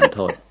บประทานโท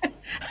ษ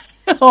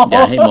อย่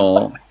าให้โม้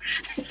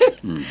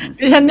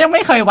ดิฉันยังไ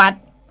ม่เคยวัด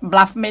บ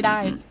ลัฟไม่ได้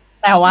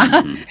แต่ว่า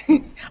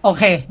โอ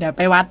เคเดี๋ยวไ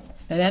ปวัด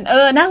เดี๋ยวนั้น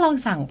น่าลอง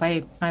สั่งไป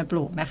มาป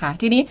ลูกนะคะ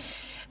ทีนี้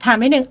ถาม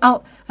นิดนึง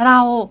เรา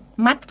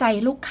มัดใจ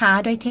ลูกค้า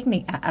ด้วยเทคนิ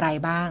คอะไร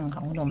บ้างข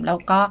องคุณหนุ่มแล้ว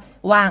ก็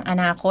วางอ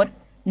นาคต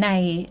ใน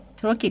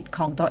ธุรกิจข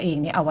องตัวเอง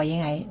เนี่ยเอาไว้ยั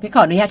งไงพี่ข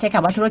ออนุญาตใช้ค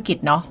ำว่าธุรกิจ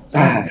เนาะ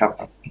ครับ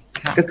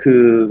ก็คื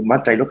อมัด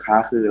ใจลูกค้า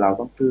คือเรา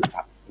ต้องซื่อ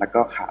สัตย์แล้ว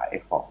ก็ขาย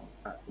ของ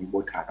มีบ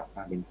ทขาดออกม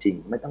าเป็นจริง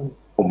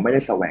ผมไม่ได้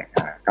แสวงห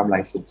ากำไร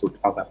สูงสุด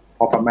เอาแบบพ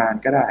อประมาณ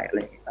ก็ได้อะไร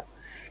อย่างเงี้ยครับ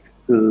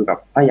คือแบบ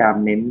พยายาม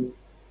เน้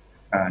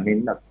น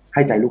แบบใ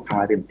ห้ใจลูกค้า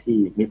เต็มที่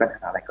มีปัญห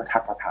าอะไรก็ทั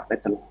กมาถามได้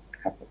ตลอด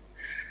ครับ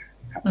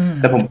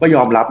แต่ผมก็ย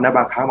อมรับนะบ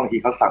างครั้งบางที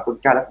เขาสั่งต้น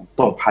กล้าแล้วผม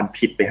ส่งพันธุ์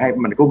ผิดไปให้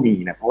มันก็มี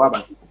นะเพราะว่าบา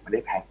งทีผมไม่ไ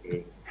ด้แพ็คเอ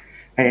ง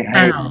ใ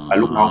ห้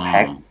ลูกน้องแ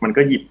พ็คมัน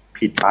ก็หยิบ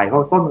ผิดไปเพรา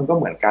ะต้นมันก็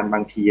เหมือนกันบ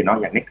างทีเนาะ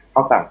อย่างนี้เข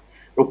าสั่ง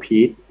ลูกพี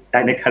ชได้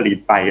เนคคารีน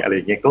ไปอะไรอ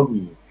ย่างเงี้ยก็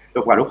มีจ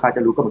นกว่าลูกค้าจ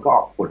ะรู้ก็มันก็อ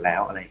อกผลแล้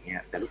วอะไรอย่างเงี้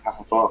ยแต่ลูกค้าเข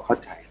าก็เข้า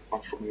ใจก็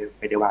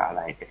ไม่ได้ว่าอะไ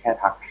รแค่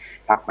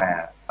ทักมา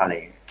อะไร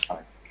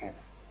แค่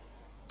นั้น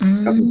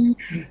ก็มี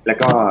แล้ว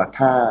ก็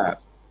ถ้า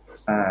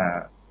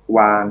ว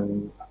าง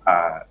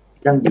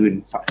ยั่งยืน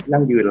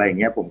อะไรอย่าง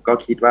เงี้ยผมก็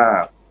คิดว่า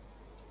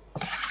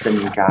จะ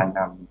มีการน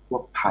ำพว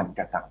กพันธุ์จ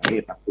ากต่างประเท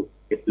ศมาปลูก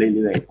เ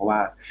รื่อยๆเพราะว่า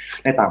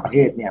ในต่างประเท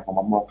ศเนี่ยผม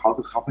มองเขา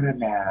คือเขาพัฒ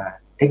นา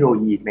เทคโนโล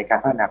ยีในการ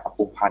พัฒนาปรับป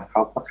รุงพันธุ์เข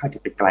าค่อนข้างจะ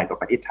ไปไกลกว่า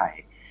ประเทศไทย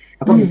แ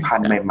ล้วก็มีพัน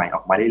ธุ์ใหม่ๆอ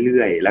อกมาเ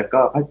รื่อยๆแล้วก็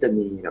เขาจะ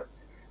มีแบบ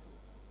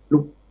ลู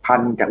กพั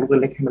นธุ์จากลูก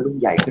เล็กให้มันลูก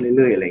ใหญ่ขึ้นเ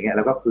รื่อยๆอะไรเงี้ยแ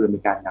ล้วก็คือมี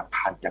การนำ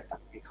พันธุ์จากต่า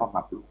งประเทศเข้าม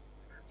าปลูก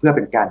เพื่อเ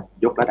ป็นการ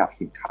ยกระดับ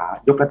สินค้า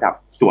ยกระดับ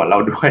สวนเรา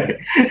ด้วย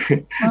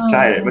ใ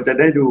ช่มันจะ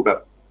ได้ดูแบบ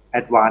แอ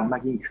ดวานซ์มา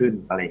กยิ่งขึ้น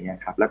อะไรเงี้ย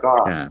ครับแล้วก็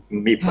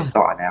มีผล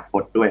ต่ออนาค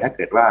ตด้วยถ้าเ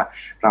กิดว่า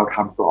เราท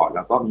ำก่อนแ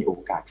ล้วก็มีโอ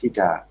กาสที่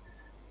จะ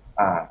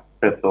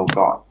เติบโต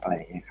ก่อนอะไรเ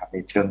งี้ยครับใน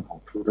เชิงของ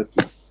ธุร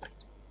กิจ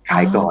ขา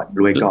ยก่อน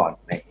รวยก่อน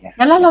อะไรเงี้ยแ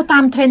ล้วเราตา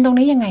มเทรนด์ตรง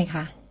นี้ยังไงค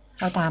ะ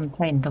เราตามเท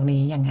รนด์ตรง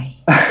นี้ยังไง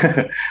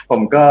ผ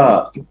มก็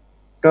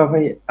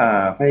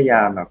พยาย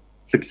ามแบบ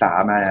ศึกษา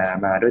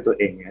มาด้วยตัว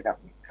เองในระดับ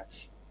หนึ่งครับ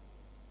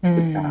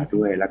ศึกษา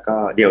ด้วยแล้วก็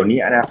เดี๋ยวนี้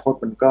อนาคต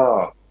มั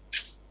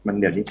น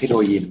เดี๋ยวนี้เทคโน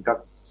โลยีมันก็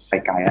ไป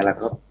ไกลแล้ว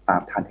ก็ตา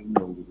มทันเทคโน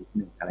โลยีนิด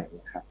นึงอะไรอย่างเ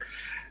งี้ยครับ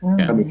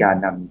ก็มีการ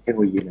นำเทคโน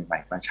โลยีใหม่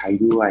ๆมาใช้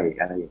ด้วย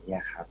อะไรอย่างเงี้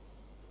ยครับ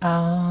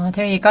เท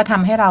คโนโลยีก็ท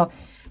ำให้เรา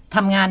ท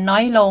ำงานน้อ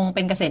ยลงเ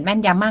ป็นเกษตรแม่น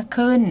ยำมาก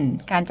ขึ้น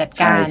การจัด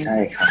การใช่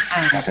ครับ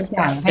ทุกอ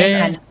ย่างให้ง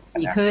าน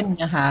ดีขึ้น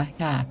นะคะ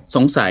ค่ะส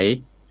งสัย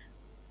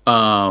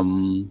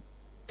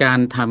การ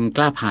ทำก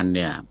ล้าพันธุ์เ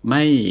นี่ย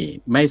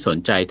ไม่สน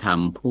ใจท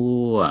ำพ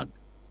วก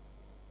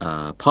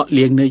เพาะเ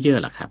ลี้ยงเนื้อเยื่อ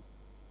หรอครับ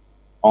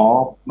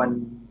มัน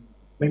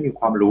ไม่มี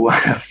ความรู้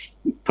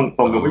ต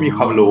รงๆก็ไม่มีค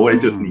วามรู้ใน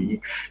จุดนี้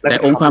แต่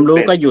องค์ความรู้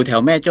ก็อยู่แถ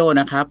วแม่โจ้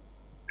นะครับ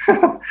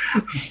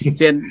เ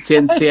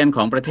ซียนข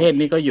องประเทศ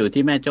นี่ก็อยู่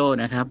ที่แม่โจ้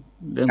นะครับ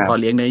เรื่องเพาะ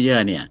เลี้ยงเนื้อเยื่อ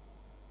เนี่ย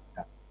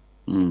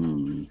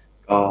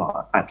ก็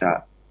อาจจะ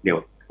เดี๋ยว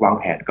วาง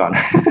แผนก่อน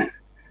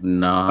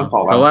เนาะ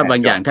เพราะว่าบา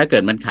งอย่างถ้าเกิ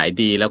ดมันขาย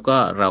ดีแล้วก็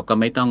เราก็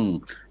ไม่ต้อง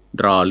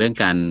รอเรื่อง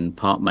การเ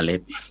พาะเมล็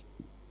ด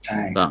ใช่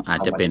ก็อาจ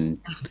จะเป็น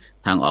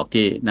ทางออก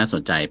ที่น่าส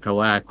นใจเพราะ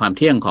ว่าความเ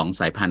ที่ยงของ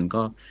สายพันธุ์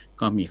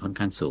ก็มีค่อน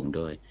ข้างสูง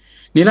ด้วย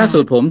นี่ล่าสุ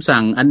ดผม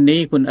สั่งอันนี้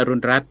คุณอรุ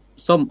ณรัตน์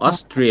ส้มออส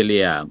เตรเลี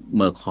ยเ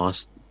มอร์คอส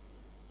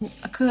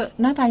คือ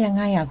หน้าตายัง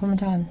ไงอ่ะคุณบัญ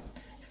ชร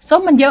ส้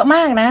มมันเยอะม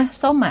ากนะ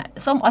ส้มอ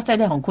อสเตรเ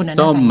ลียของคุณนะ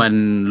ส้มมัน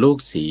ลูก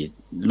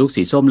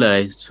สีส้มเลย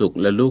สุก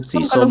แล้วลูกสี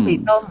ส้ม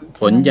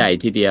ผลใหญ่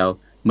ทีเดียว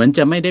เหมือนจ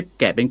ะไม่ได้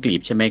แกะเป็นกลี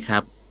บใช่ไหมครั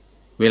บ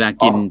เวลา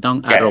กินต้อง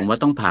อารมณ์ว่า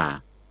ต้องผ่า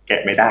แก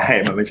ะไม่ได้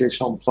มันไม่ใช่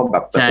ส้มแบ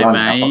บใช่ไหม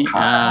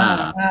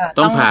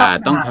ต้อง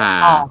ผ่า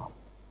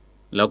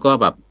แล้วก็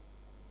แบบ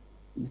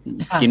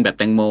กินแบบแ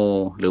ตงโม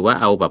หรือว่า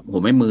เอาแบบหั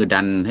วแม่มือ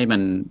ดันให้มั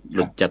นห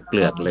ลุดจากเป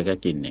ลือกเลยก็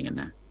กินอย่างนั้น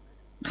นะ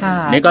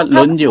นี่ก็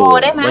ลุ้นอยู่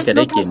ว่าจะไ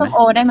ด้กินไหมลูกเท่าส้มโ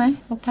อได้ไหม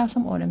ลูกเท่าส้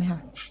มโอได้ไหมคะ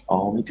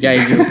ใหญ่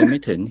อยู่แต่ไม่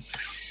ถึง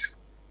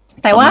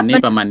แต่ว่า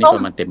ประมาณ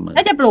เต็มมือ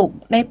น่าจะปลูก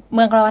ในเ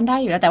มืองร้อนได้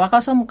อยู่แล้วแต่ว่าข้า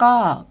วส้ม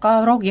ก็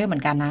โรคเยอะเหมื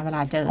อนกันนะเวล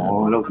าเจอ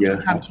โรคเยอะ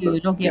ความชื้น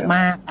โรคเยอะม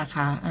ากนะค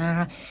ะ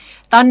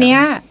ตอนนี้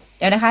เ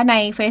ดี๋ยวนะคะใน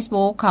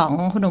Facebook ของ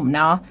คุณหนุ่ม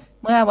เนาะ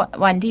เมื่อ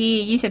วัน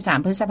ที่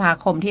23พฤษภา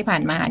คมที่ผ่า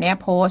นมาเนี่ย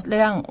โพสต์เ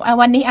รื่อง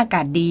วันนี้อาก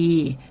าศดี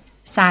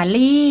สา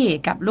ลี่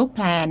กับลูกแพ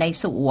รใน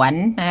สวน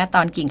นะต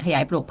อนกิ่งขย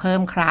ายปลูกเพิ่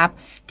มครับ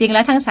จริงแล้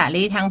วทั้งสา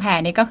ลี่ทั้งแพร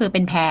นี่ก็คือเป็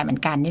นแพรเหมือ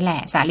นกันนี่แหล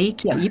ะสาลี่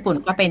เขียวญี่ปุ่น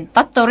ก็เป็นต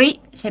อตโตริ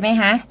ใช่ไหม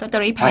ฮะตอตโต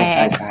ริแพร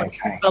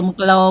ก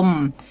ลม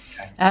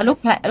ๆ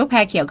ลูกแพ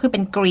รเขียวคือเป็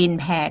นกรีน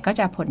แพรก็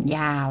จะผลย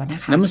าวนะ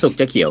คะแล้วมันสุก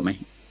จะเขียวไหม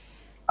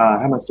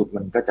ถ้ามันสุก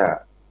มันก็จะ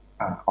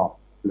ออก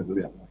เห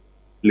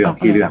ลือง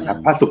สีเหลืองครับ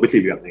ถ้าสุกเป็นสี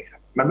เหลืองเลยครับ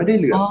มันไม่ได้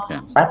เหลือง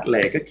แป๊ดเล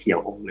ยก็เขียว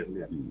อมเหลื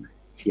อง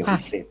เขียว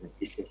พิเศ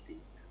ษสี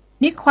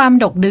นี่ความ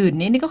ดกดื่น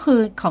นี่ก็คือ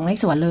ของใน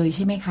สวนเลยใ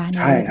ช่ไหมคะใ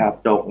ช่ครับ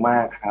ดกมา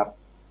กครับ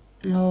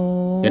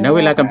เดี๋ยวนะเ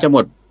วลากำจะหม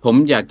ดผม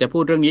อยากจะพู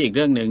ดเรื่องนี้อีกเ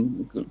รื่องหนึ่ง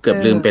เกือบ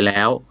ลืมไปแ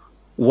ล้ว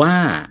ว่า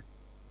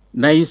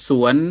ในส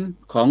วน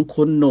ของ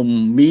คุณหนุ่ม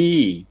มี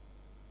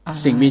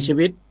สิ่งมีชี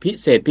วิตพิ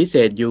เศ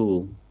ษอยู่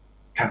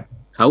ครับ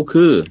เขา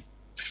คือ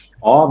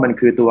มัน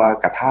คือตัว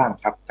กระทั่ง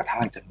ครับกระ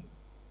ทั่งจะ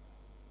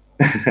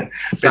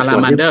ซาลา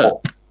มันเดอร์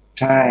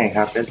ใช่ค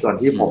รับเป็นส่วน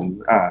ที่ผม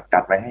จั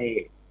ดไว้ให้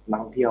นัก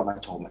ท่องเที่ยวมา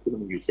ชมที่มั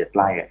นอยู่7 ไ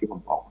ร่ที่ผม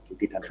บอก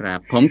ที่ถนนครับ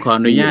ผมขอ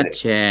อนุญาต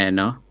แชร์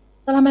เนาะ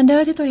ซาลามันเดอ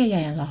ร์ที่ตัวให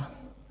ญ่ๆเหรอ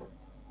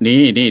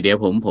นี่เดี๋ยว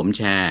ผมแ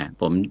ชร์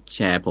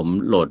ผม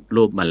โหลด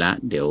รูปมาแล้ว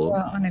เดี๋ยวเ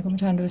อาไหนคุณ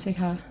ชานดูสิ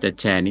คะจะ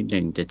แชร์นิดนึ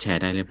งจะแช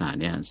ร์ได้หรือเปล่า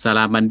เนี่ยซาล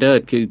ามันเดอ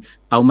ร์คือ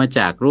เอามาจ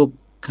ากรูป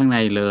ข้างใน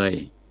เลย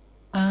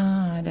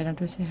เดี๋ยวเรา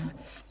ดูสิค่ะ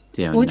เ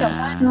ดี๋ยว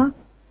นะ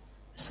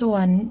ส่ว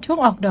นช่วง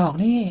ออกดอก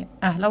นี่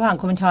ระหว่าง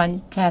คุณบัญชร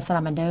แชร์ซาล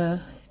ามันเดอร์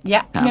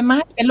ไม่มา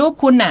เป็นรูป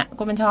คุณน่ะ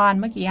คุณบัญชร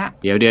เมื่อกี้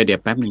เดี๋ยว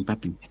แป๊บนึง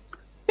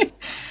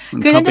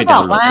คือฉันจะบ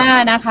อกว่า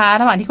นะคะ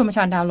ระหว่างที่คุณบัญช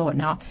รดาวน์โหลด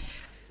เนาะ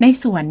ใน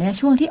สวนเนี่ย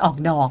ช่วงที่ออก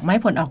ดอกไม้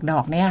ผลออกดอ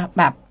กเนี่ย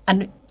แบบ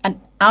นี่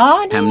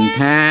แ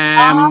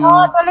ถม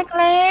ตัว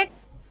เล็ก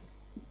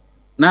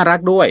ๆน่ารัก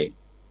ด้วย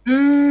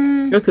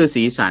ก็คือ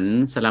สีสัน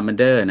ซาลามัน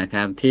เดอร์นะค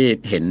รับที่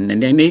เห็น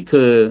อย่างนี้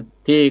คือ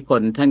ที่ค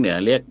นทางเหนือ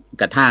เรียก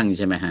กระทั่งใ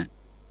ช่ไหมฮะ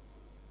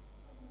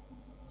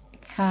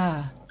ค่ะ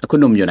คุณ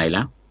หนุ่มอยู่ไหนแ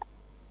ล้ว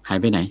หาย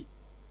ไปไหน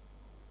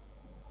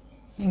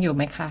ยังอยู่ไ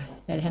หมคะ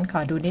เดี๋ยวฉันขอ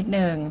ดูนิด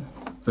นึง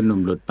คุณหนุ่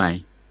มหลุดไป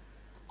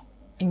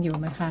ยังอยู่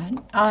ไหมคะ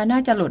น่า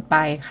จะหลุดไป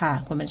ค่ะ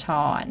คุณบัญช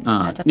ร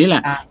นี่แหล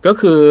ะก็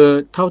คือ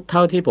เท่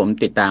าที่ผม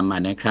ติดตามมา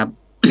นะครับ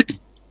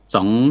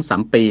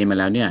 2-3 ปีมา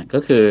แล้วเนี่ยก็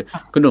คือ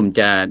คุณหนุ่ม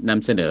จะน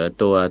ำเสนอ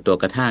ตัว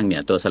กระทั่งเนี่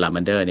ยตัวซาลา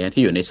มันเดอร์เนี่ย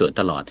ที่อยู่ในสวน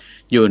ตลอด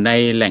อยู่ใน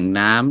แหล่ง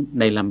น้ำ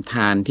ในลำธ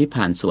ารที่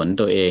ผ่านสวน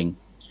ตัวเอง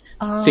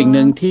สิ่งห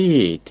นึ่ง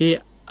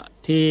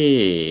ที่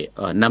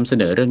นำเส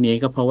นอเรื่องนี้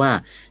ก็เพราะว่า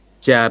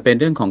จะเป็น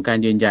เรื่องของการ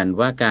ยืนยัน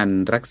ว่าการ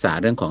รักษา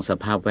เรื่องของส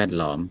ภาพแวด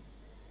ล้อม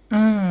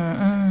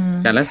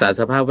การรักษา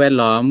สภาพแวด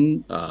ล้อม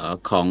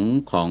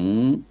ของ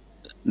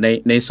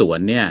ในสวน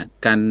เนี่ย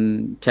การ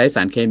ใช้ส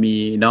ารเคมี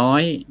น้อ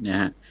ยนะ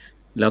ฮะ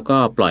แล้วก็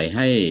ปล่อยใ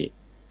ห้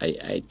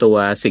ไอตัว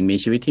สิ่งมี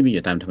ชีวิตที่มีอ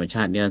ยู่ตามธรรมช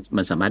าติเนี่ย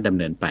มันสามารถดำ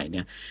เนินไปเ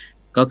นี่ย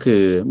ก็คื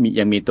อ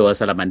ยังมีตัว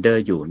ซาลามันเดอ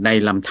ร์อยู่ใน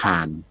ลำธา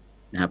ร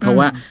นะครับเพราะ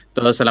ว่า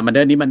ตัวซาลามันเด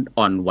อร์นี้มัน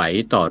อ่อนไหว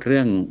ต่อเรื่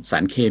องสา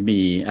รเคมี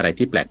อะไร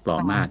ที่แปลกปลอ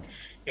มมาก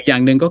อีกอย่า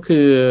งหนึ่งก็คื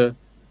อ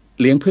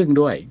เลี้ยงผึ้ง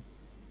ด้วย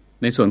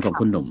ในส่วนของ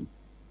คุณหนุ่ม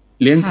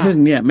เลี้ยงผึ้ง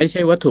เนี่ยไม่ใ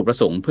ช่วัตถุประ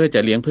สงค์เพื่อจะ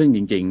เลี้ยงผึ้งจ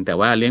ริงๆแต่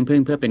ว่าเลี้ยงผึ้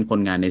งเพื่อเป็นคน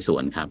งานในส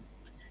วนครับ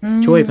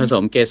ช่วยผส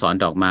มเกสร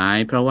ดอกไม้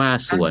เพราะว่า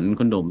สวน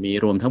คุณหนุ่มมี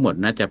รวมทั้งหมด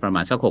น่าจะประม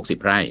าณสัก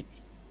60 ไร่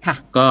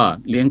ก็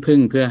เลี้ยงผึ้ง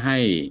เพื่อใ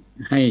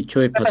ห้ช่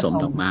วยผสม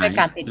ดอกไม้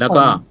แล้ว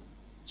ก็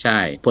ใช่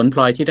ผลพล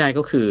อยที่ได้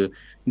ก็คือ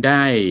ไ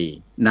ด้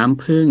น้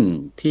ำผึ้ง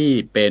ที่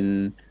เป็น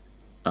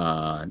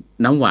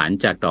น้ำหวาน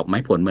จากดอกไม้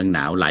ผลเมืองหน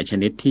าวหลายช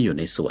นิดที่อยู่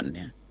ในสวนเ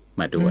นี่ย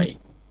มาด้วย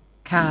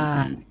ค่ะ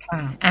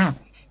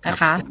นะ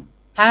คะ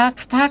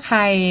ถ้าใคร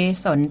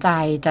สนใจ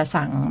จะ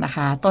สั่งนะค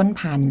ะต้น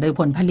พันธุ์หรือ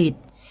ผลผลิต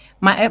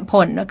มาผ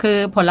ลคือ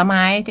ผลไ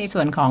ม้ในส่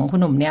วนของคุณ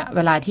หนุ่มเนี่ยเ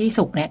วลาที่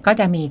สุกเนี่ยก็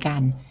จะมีกา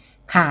ร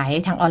ขาย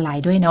ทางออนไล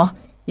น์ด้วยเนาะ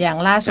อย่าง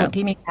ล่าสุด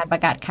ที่มีการปร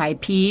ะกาศขาย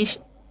พีช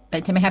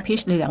ใช่ไหมคะพีช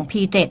เหลือง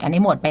P7 อัน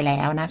นี้หมดไปแล้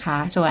วนะคะ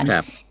ส่วน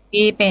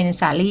ที่เป็น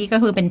สาลี่ก็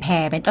คือเป็นแพ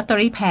รเป็นจอตเตอ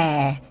รี่แพร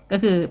ก็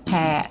คือแพร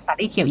สา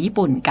ลี่เขียวญี่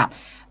ปุ่นกับ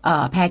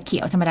แพรเขี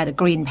ยวธรรมดาหรือ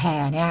กรีนแพ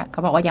รเนี่ยเข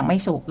าบอกว่ายังไม่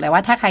สุกเลยว่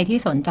าถ้าใครที่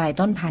สนใจ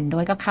ต้นพันธุ์ด้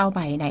วยก็เข้าไป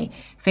ใน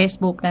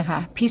Facebook นะคะ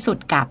พิสุท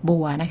ธิ์กาบบั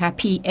วนะคะ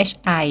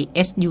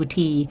PHISUT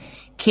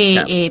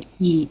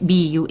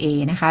KAPBUA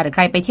นะคะหรือใค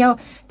รไปเที่ยว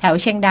แถว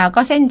เชียงดาว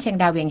ก็เส้นเชียง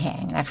ดาวเวียงแห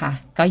งนะคะ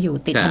ก็อยู่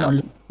ติดถนน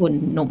คุณ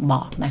หนุ่มบ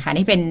อกนะคะ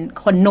นี่เป็น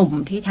คนหนุ่ม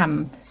ที่ท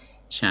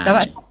ำแต่ว่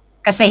า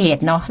เกษตร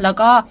เนาะแล้ว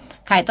ก็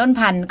ขายต้น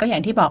พันธุ์ก็อย่า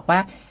งที่บอกว่า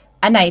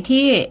อันไหน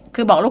ที่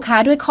คือบอกลูกค้า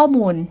ด้วยข้อ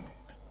มูล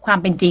ความ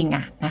เป็นจริงอ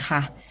ะนะค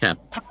ะ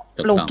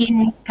ปลูกกิน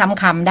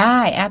คำๆได้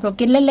ปลูก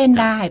กินเล่น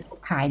ๆได้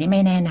ขายนี่ไ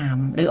ม่แนะน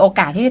ำหรือโอ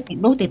กาสที่จะติด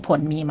ลูกติดผล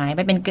มีไหมไ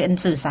ปเป็นเกิน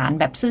สื่อสาร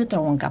แบบซื่อต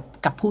รง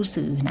กับผู้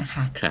ซื้อนะค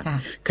ะ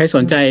ใครส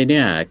นใจเ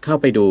นี่ยเข้า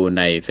ไปดูใ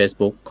น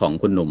Facebook ของ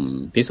คุณหนุ่ม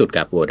พิสุทธิ์ก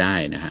าบบัวได้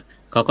นะฮะ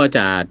เขาก็จ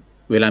ะ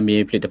เวลามี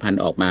ผลิตภัณ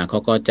ฑ์ออกมาเขา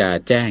ก็จะ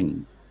แจ้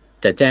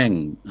ง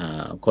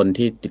คน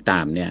ที่ติดตา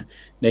มเนี่ย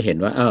ได้เห็น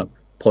ว่า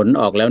ผล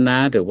ออกแล้วนะ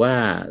หรือว่า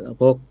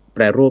พวกแป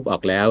รรูปออ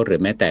กแล้วหรือ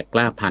แม้แต่ก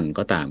ล้าพันธุ์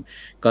ก็ตาม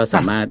ก็ส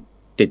ามารถ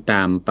ติดต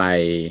ามไป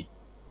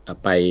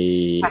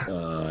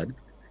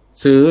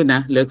ซื้อนะ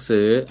เลือก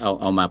ซื้อ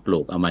เอามาปลู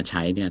กเอามาใ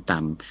ช้เนี่ย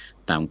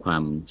ตามควา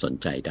มสน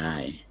ใจได้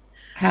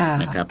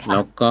นะครับแ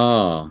ล้วก็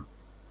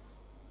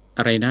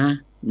อะไรนะ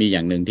มีอย่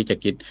างหนึ่งที่จะ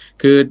คิด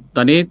คือต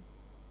อนนี้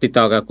ติด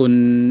ต่อกับคุณ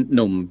ห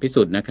นุ่มพิ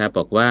สุทธิ์นะครับ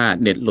บอกว่า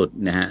เน็ตหลุด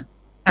นะฮะ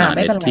เ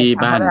น็ตที่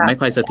บ้านไม่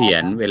ค่อยเสถีย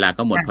รเวลา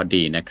ก็หมดพอ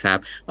ดีนะครับ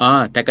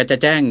แต่ก็จะ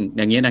แจ้งอ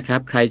ย่างนี้นะครับ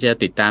ใครจะ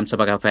ติดตามส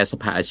ภากาแฟส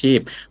ภาอาชีพ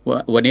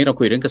วันนี้เรา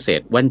คุยเรื่องเกษต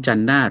รวันจัน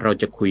ทร์หน้าเรา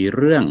จะคุย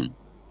เรื่อง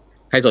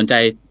ใครสนใจ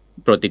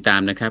โปรดติดตา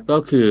มนะครับก็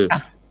คือ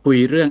คุย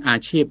เรื่องอา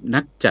ชีพนั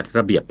กจัดร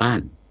ะเบียบบ้าน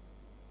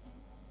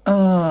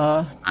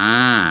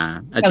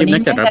อาชีพนั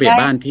กจัดระเบียบ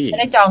บ้านที่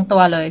ได้จองตั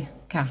วเลย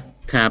ค่ะ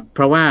ครับเพ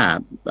ราะว่า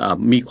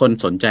มีคน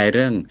สนใจเ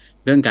รื่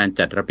องการ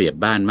จัดระเบียบ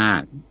บ้านมา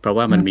กเพราะ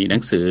ว่ามันมีหนั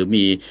งสือ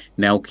มี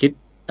แนวคิด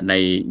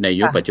ใน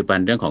ยุคปัจจุบัน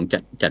เรื่องของ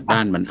จัดบ้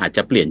านมันอาจจ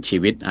ะเปลี่ยนชี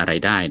วิตอะไร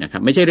ได้นะครั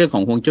บไม่ใช่เรื่องข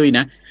องฮวงจุ้ยน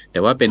ะแต่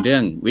ว่าเป็นเรื่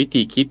องวิ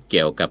ธีคิดเ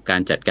กี่ยวกับกา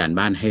รจัดการ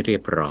บ้านให้เรีย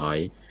บร้อย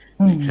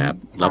นะครับ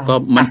แล้วก็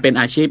มันเป็น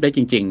อาชีพได้จ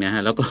ริงๆนะฮ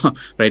ะแล้วก็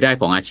รายได้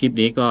ของอาชีพ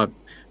นี้ก็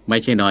ไม่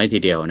ใช่น้อยที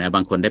เดียวนะบ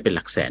างคนได้เป็นห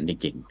ลักแสนจ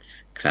ริง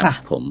ๆครับ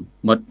ผม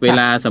หมดเว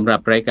ลาสำหรับ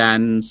รายการ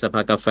สภ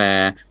ากาแฟ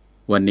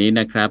วันนี้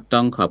นะครับต้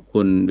องขอบ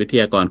คุณวิท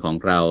ยากรของ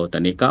เราตอ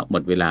นนี้ก็หม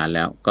ดเวลาแ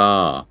ล้วก็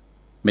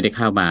ไม่ได้เ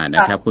ข้ามาน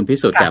ะครับคุณพิ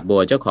สุทธิ์กาบบั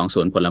วเจ้าของส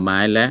วนผลไม้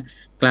และ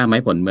กล้าไม้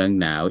ผลเมือง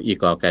หนาวอี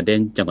กอร์การ์เด้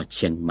นจังหวัดเ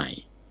ชียงใหม่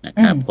นะ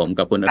ครับผม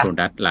กับคุณอรุณ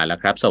รัตน์ลาแล้ว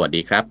ครับสวัส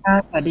ดีครับ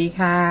สวัสดี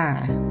ค่ะ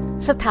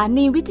สถา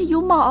นีวิทยุ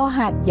มอ.ห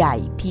าดใหญ่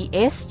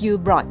PSU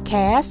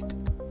Broadcast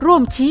ร่ว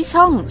มชี้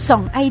ช่องส่อ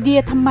งไอเดีย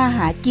ทำมาห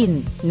ากิน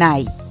ใน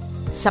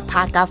สภ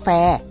ากาแฟ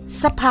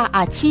สภาอ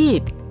าชีพ